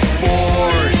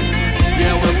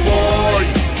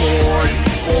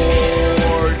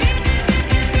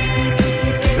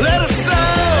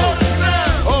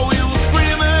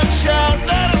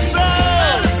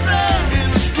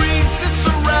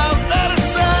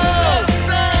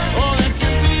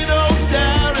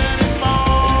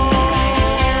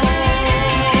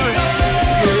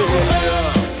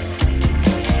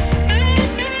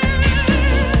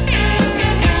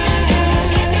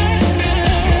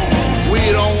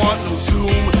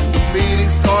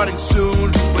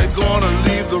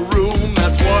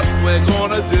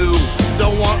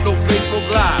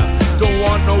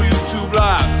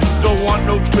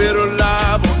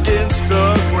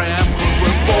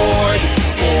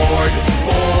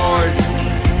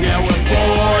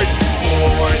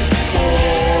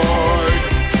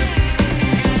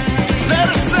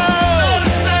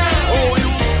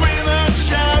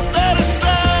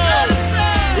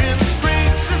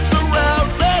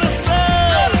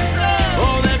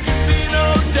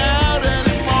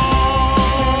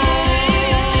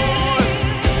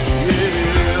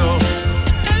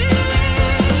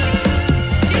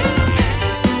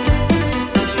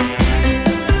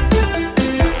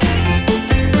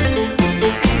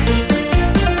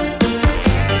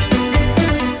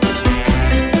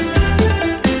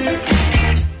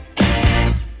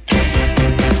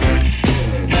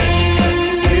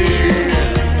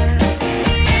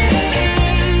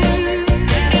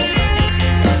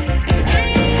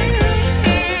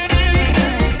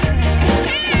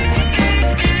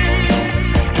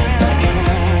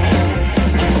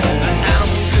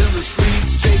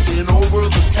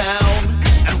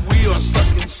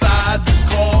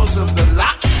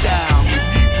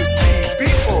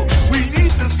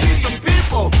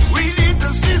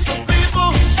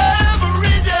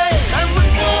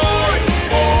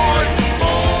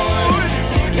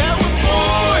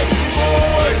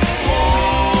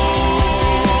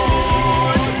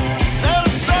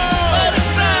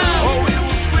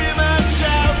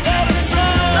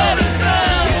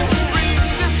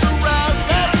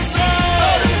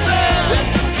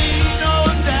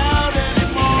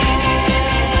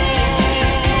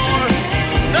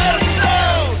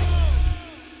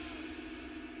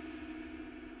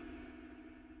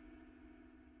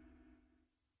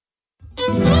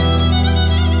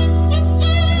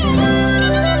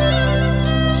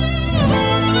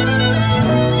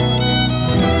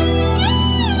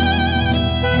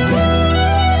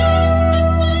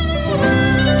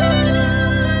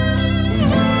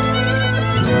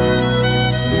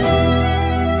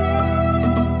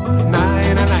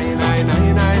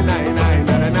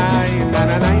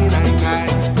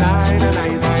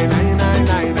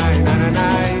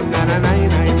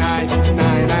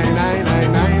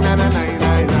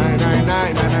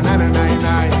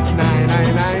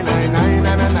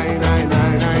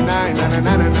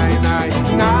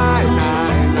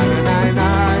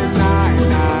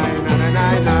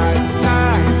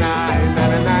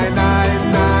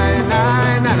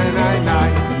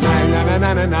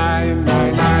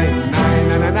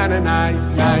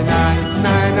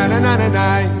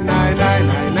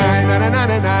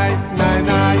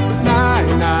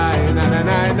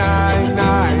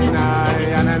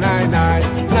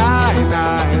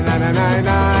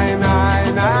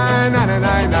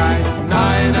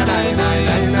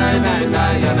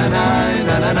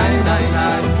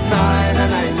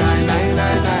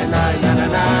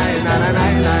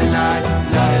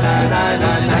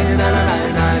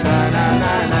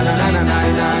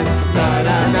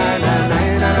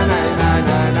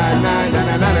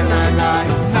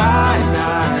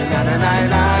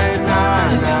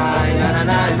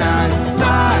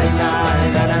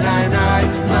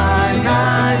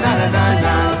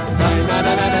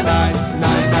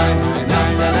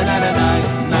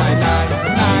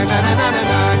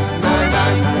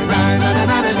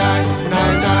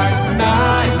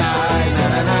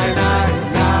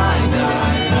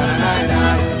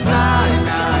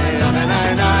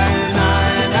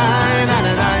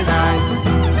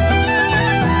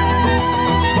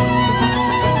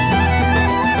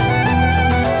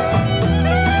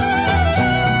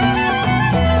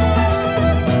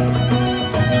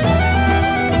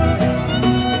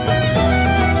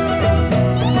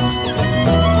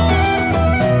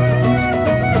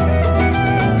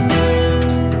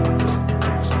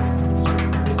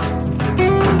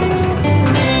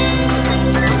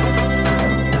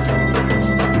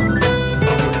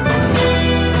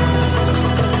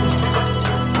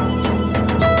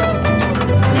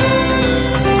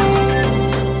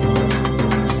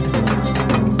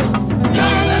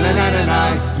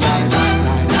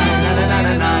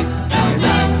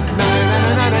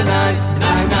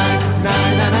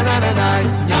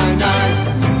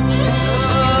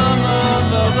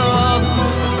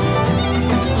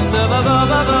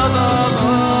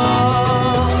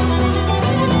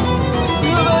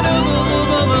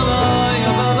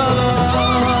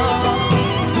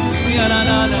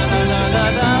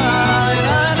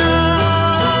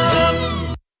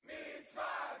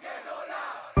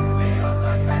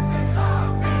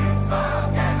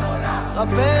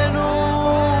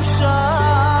 רבנו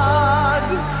שג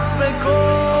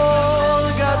בקול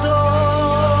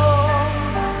גדול,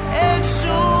 אין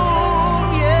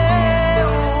שום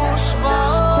ייאוש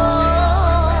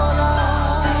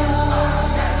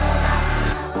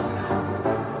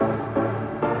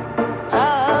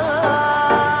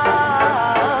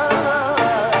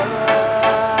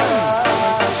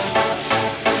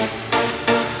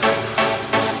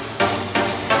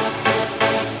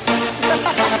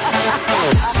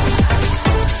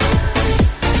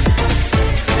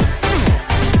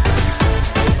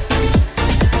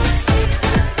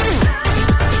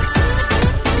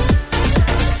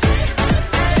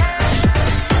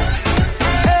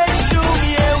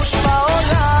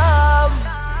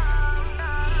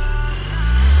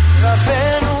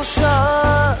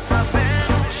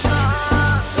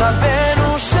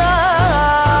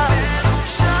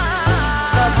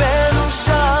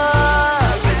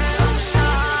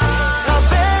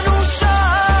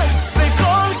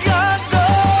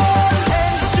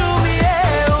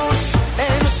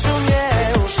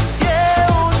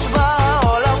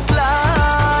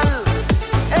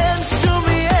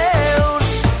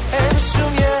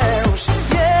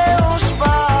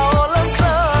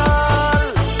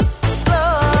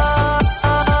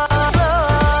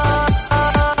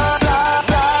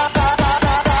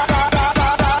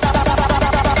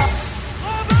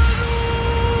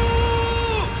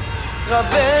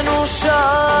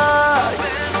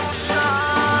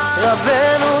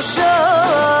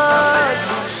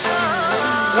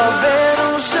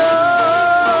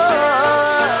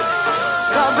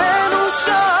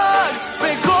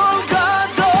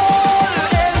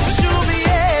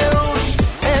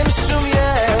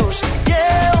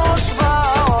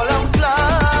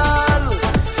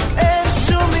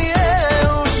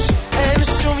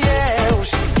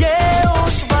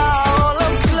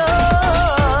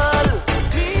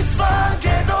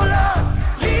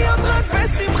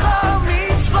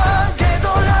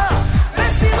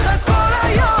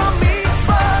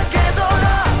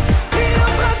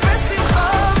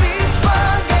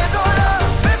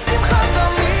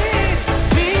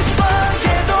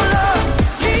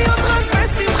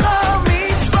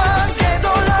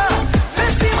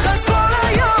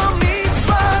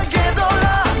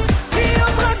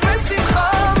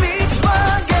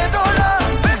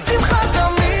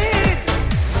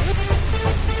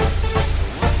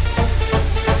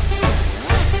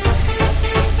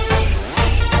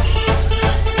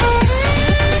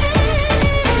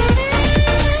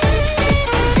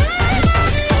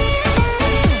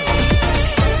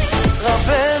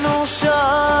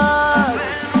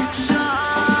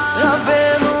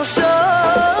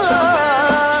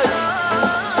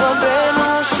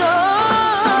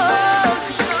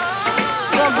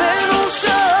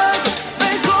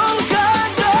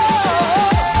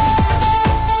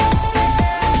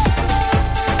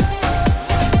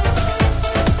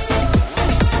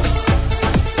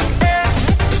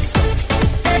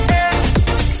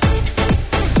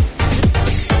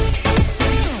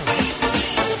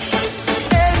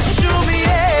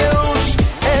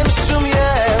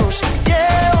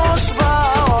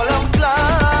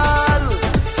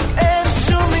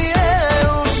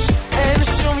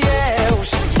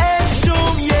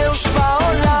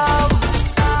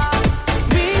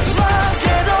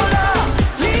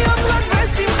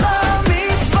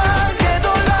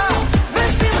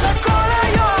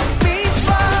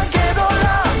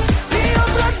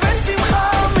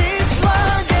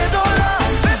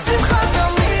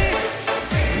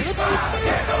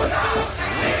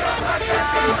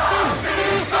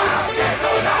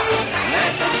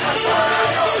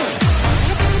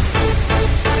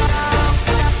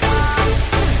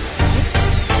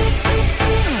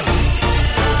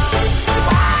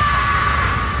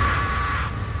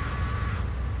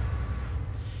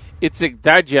Itzik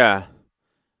Dadya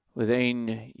with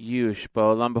Ein Yush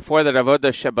Ba'olam. Before that, Avoda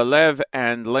Shebelev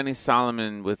and Lenny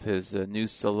Solomon with his new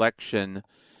selection,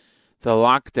 the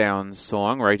Lockdown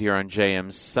song, right here on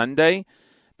JM Sunday.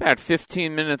 About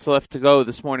 15 minutes left to go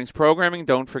this morning's programming.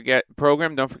 Don't forget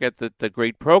that the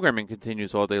great programming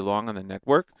continues all day long on the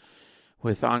network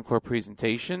with encore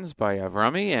presentations by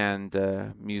Avrami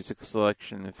and music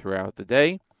selection throughout the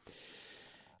day.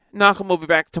 Nachum will be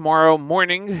back tomorrow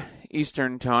morning,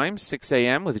 Eastern Time, 6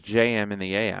 a.m. with JM in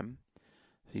the AM.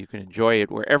 So you can enjoy it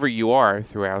wherever you are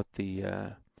throughout the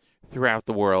throughout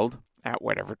the world at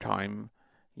whatever time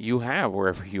you have,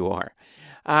 wherever you are.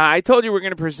 I told you we're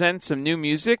going to present some new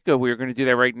music. We're going to do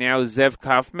that right now. Zev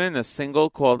Kaufman, a single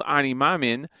called Ani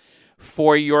Mamin,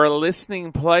 for your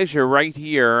listening pleasure right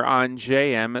here on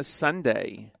JM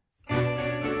Sunday.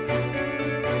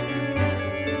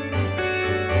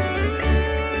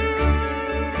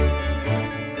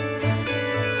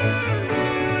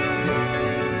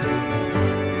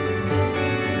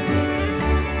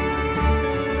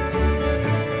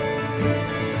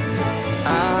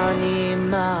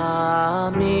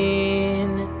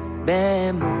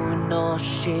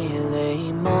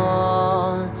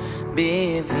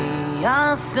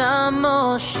 Bivias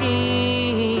Moshiach,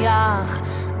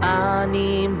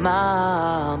 Ani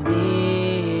Mamin,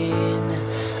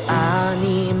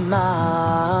 Ani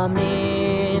Mamin,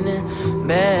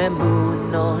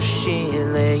 Bemuno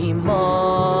Shileimon,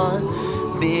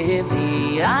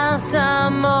 Bivias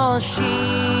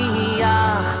Moshiach,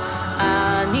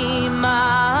 Ani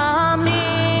Mamin.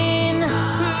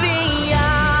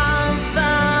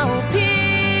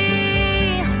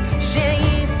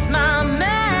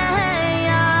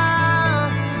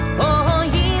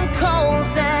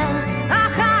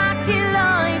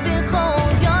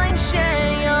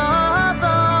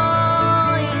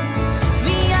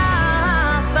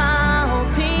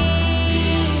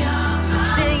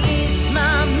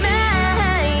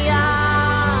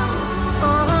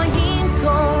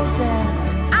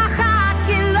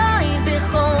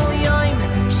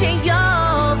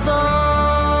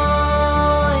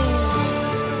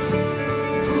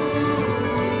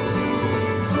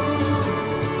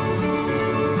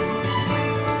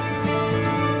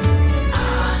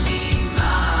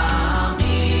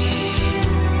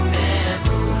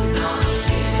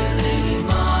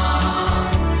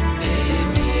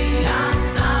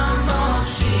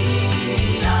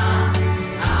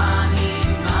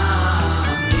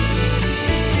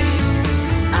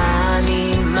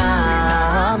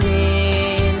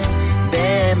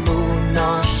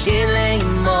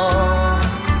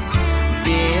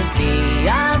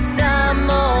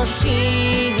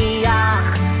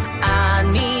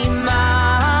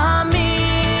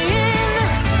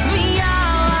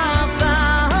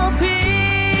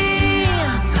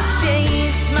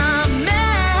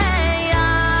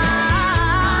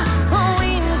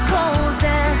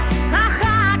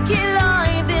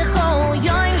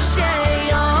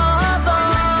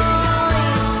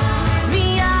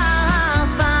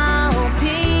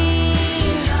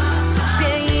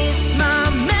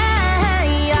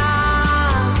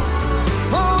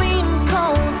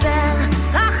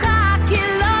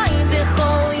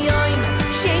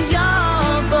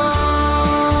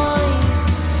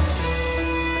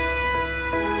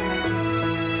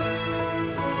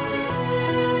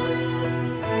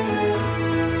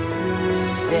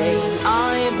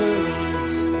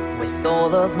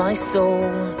 My soul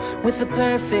with a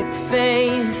perfect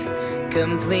faith,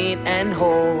 complete and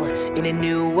whole in a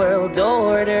new world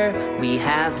order we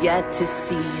have yet to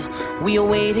see. We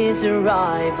await his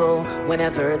arrival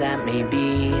whenever that may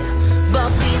be. But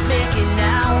please make it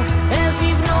now, as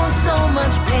we've known so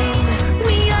much pain.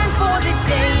 We yearn for the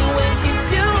day when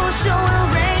Kedusha will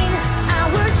reign.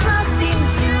 Our trust in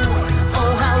you,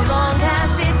 oh how long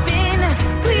has it been?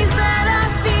 Please let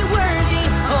us be worthy,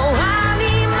 oh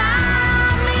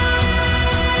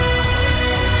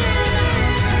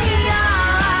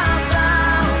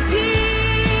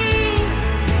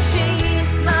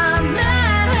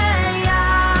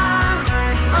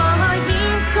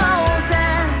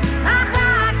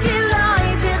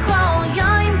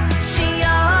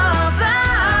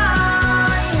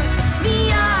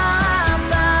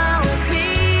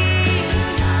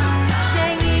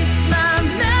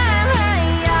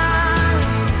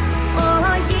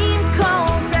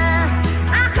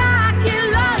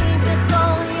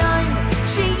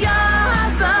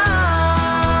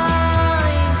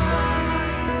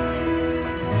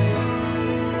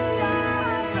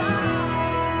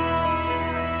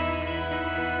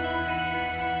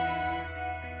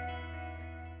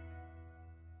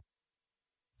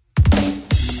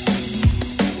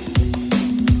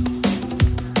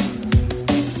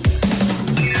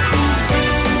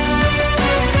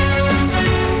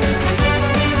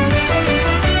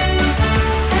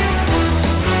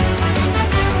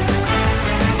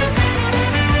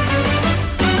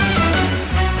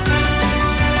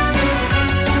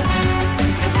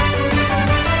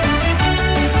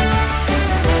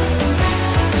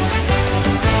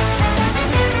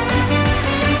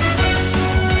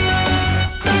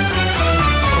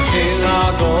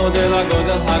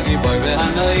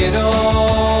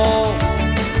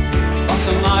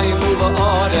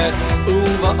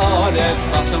ובארץ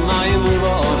בשמיים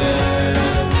ובארץ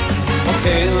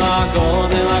אוקיי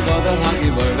לגודל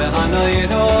הגיבור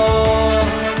והנוירו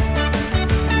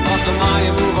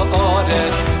בשמיים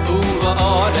ובארץ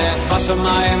ובארץ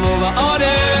בשמיים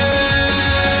ובארץ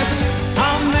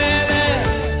המלך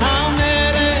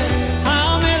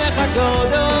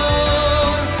הגדול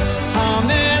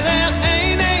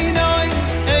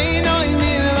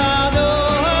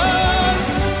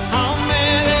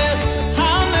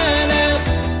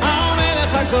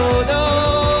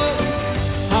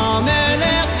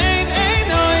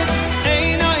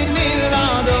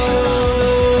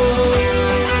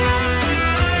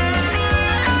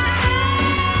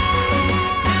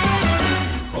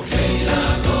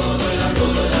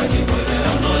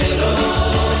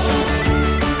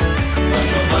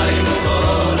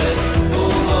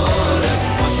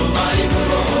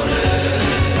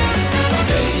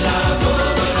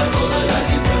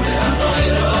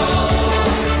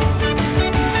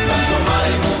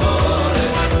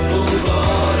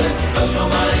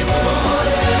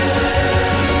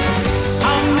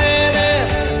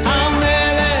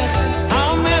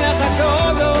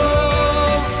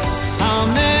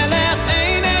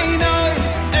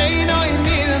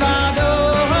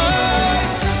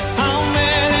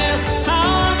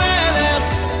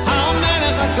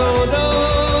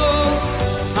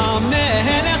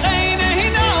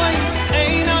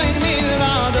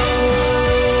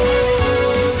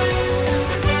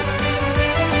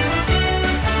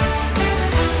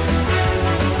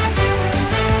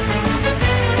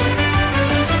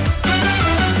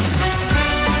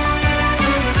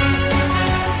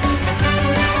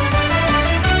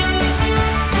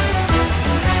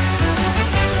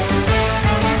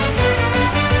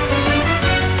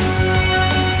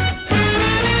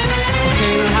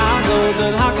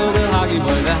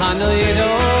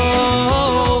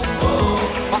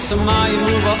בשמיים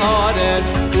ובארץ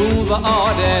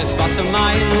ובארץ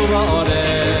בשמיים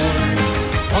ובארץ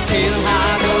אוקיל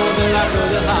הגודל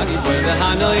הגיבור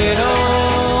והנוירו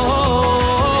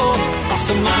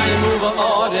בשמיים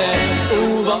ובארץ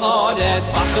ובארץ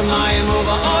בשמיים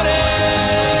ובארץ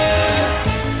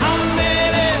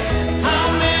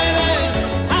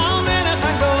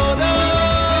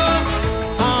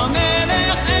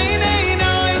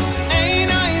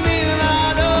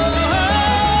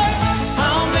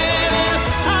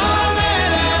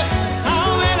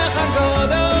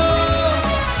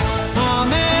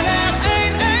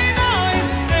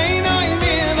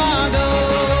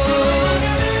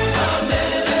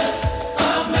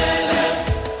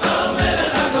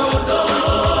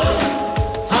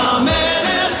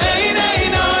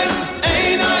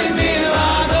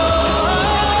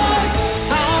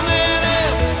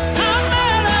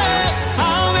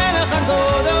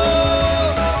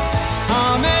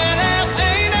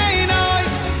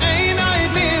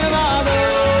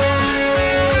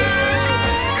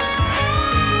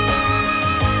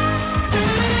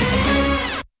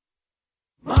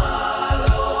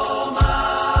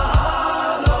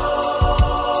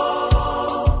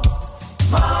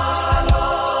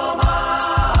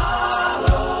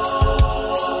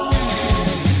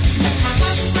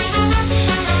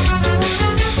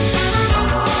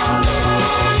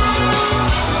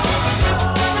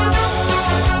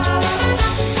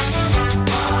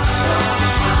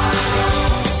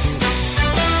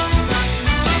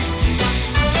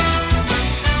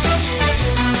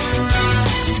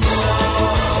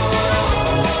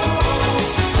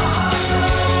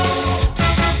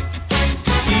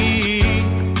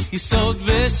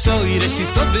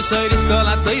Shoyrish kol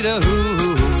atoyrahu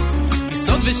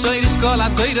Isod v'shoyrish kol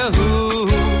atoyrahu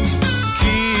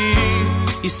Ki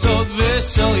Isod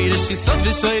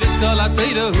v'shoyrish kol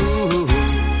atoyrahu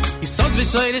Isod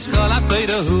v'shoyrish kol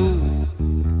atoyrahu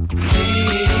Ki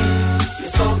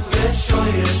Isod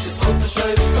v'shoyrish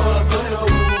kol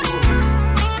atoyrahu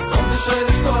Isod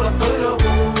v'shoyrish kol atoyrahu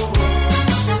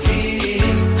Ki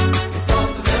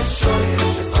Isod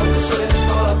v'shoyrish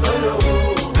kol atoyrahu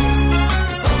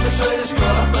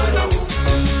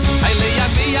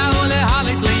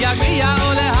Yagmiya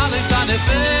ole halis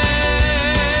anefe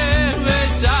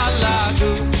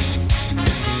veshalagu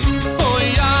oy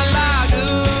alagu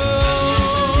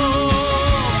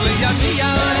Yagmiya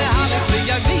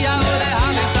ole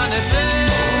halis anefe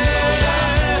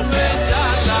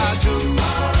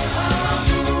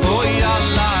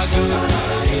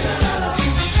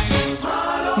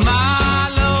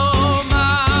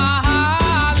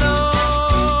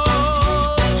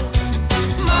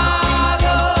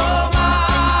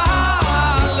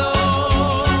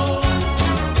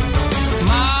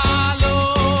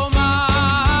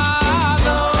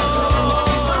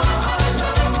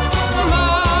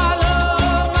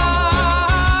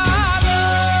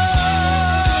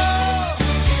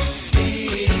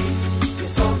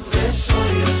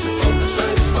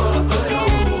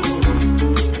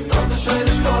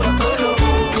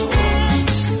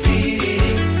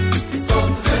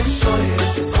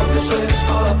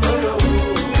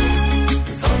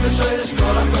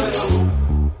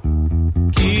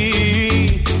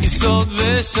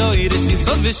v'shoirish,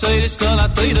 yisod v'shoirish kol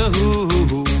ha'toirahu.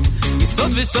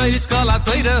 Yisod v'shoirish kol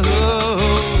ha'toirahu.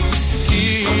 Ki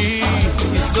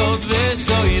yisod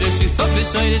v'shoirish, yisod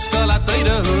v'shoirish kol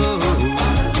ha'toirahu.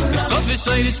 Yisod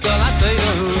v'shoirish kol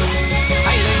ha'toirahu.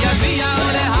 Hay le yavia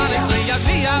ole halis, le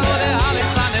yavia ole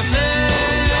halis anefe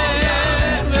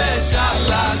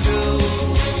v'shalagu.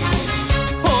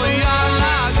 Oy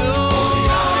alagu.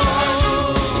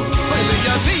 Hay le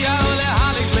yavia ole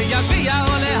halis, le yavia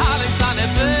ole halis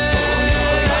anefe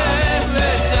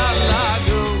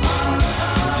v'shalagu.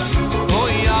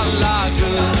 Oy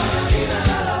alagu.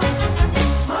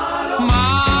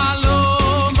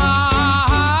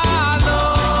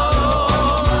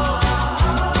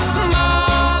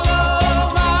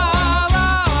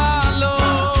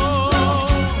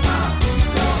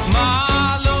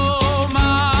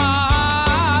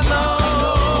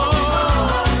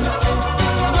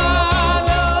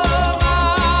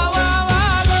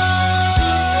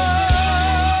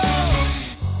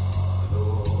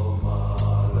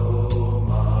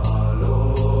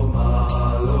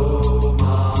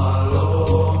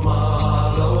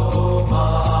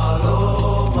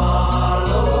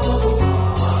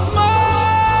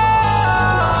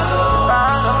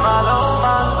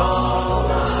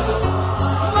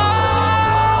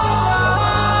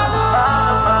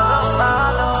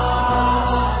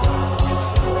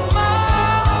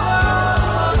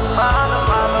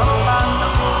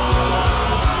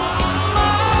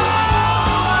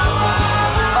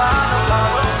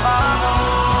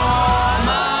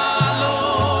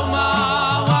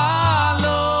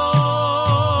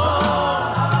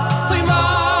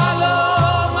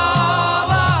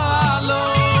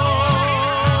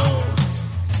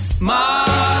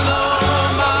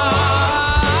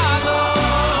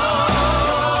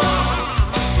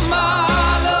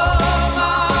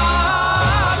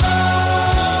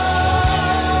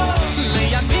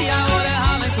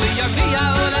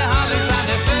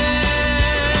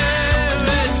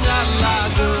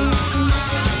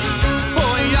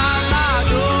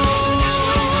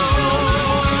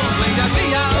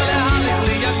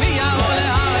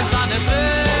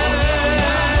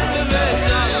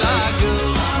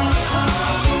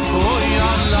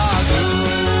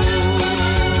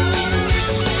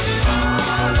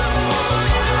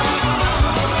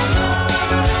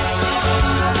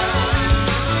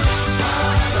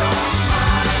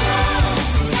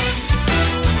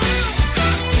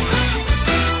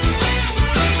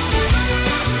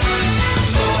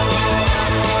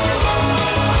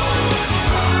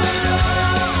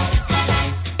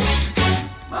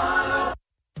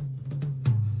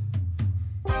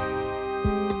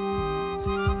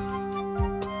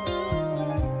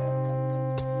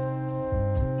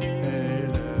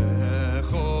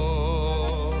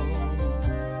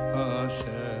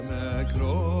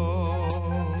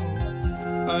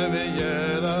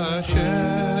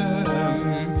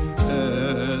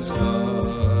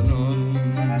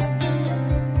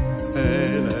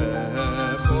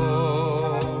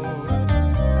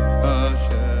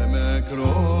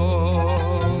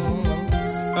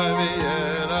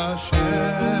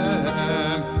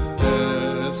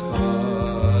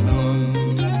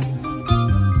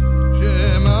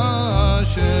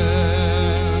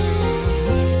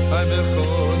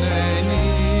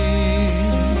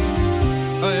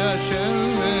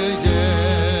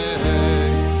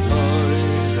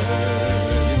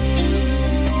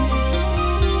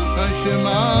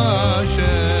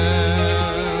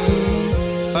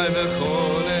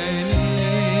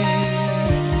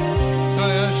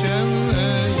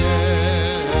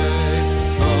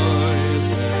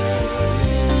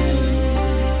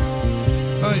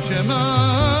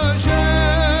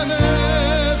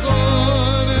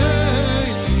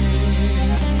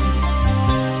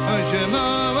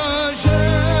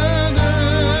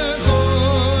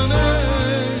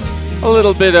 A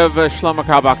little bit of Shlomo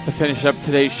Carlebach to finish up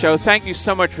today's show. Thank you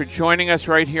so much for joining us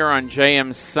right here on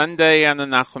JM Sunday on the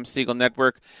Nachum Segal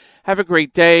Network. Have a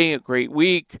great day, a great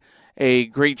week, a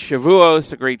great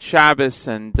Shavuos, a great Shabbos,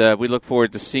 and we look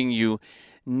forward to seeing you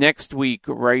next week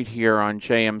right here on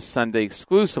JM Sunday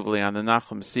exclusively on the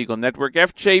Nachum Segal Network.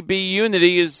 FJB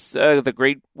Unity is the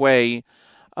great way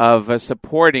of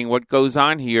supporting what goes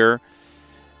on here.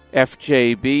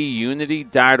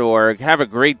 FJBunity.org. Have a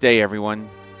great day, everyone.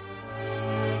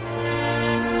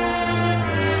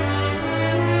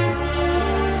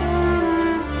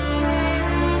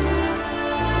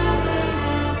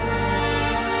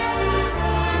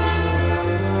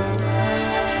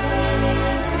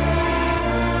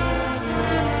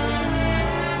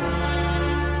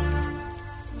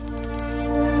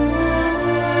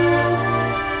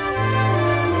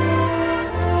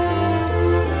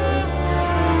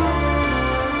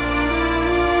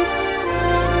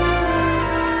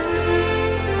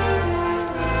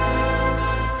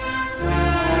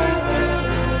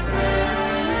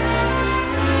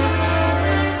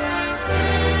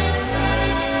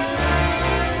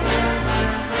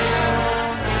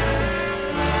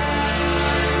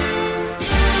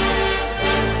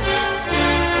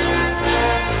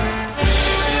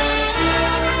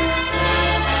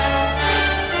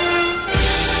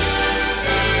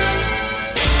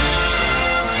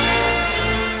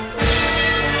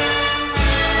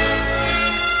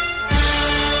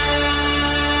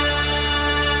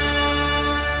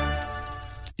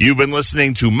 You've been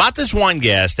listening to Matis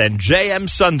Weingast and JM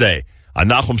Sunday on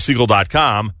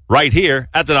NachumSegal.com, right here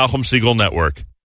at the Nachum Segal Network.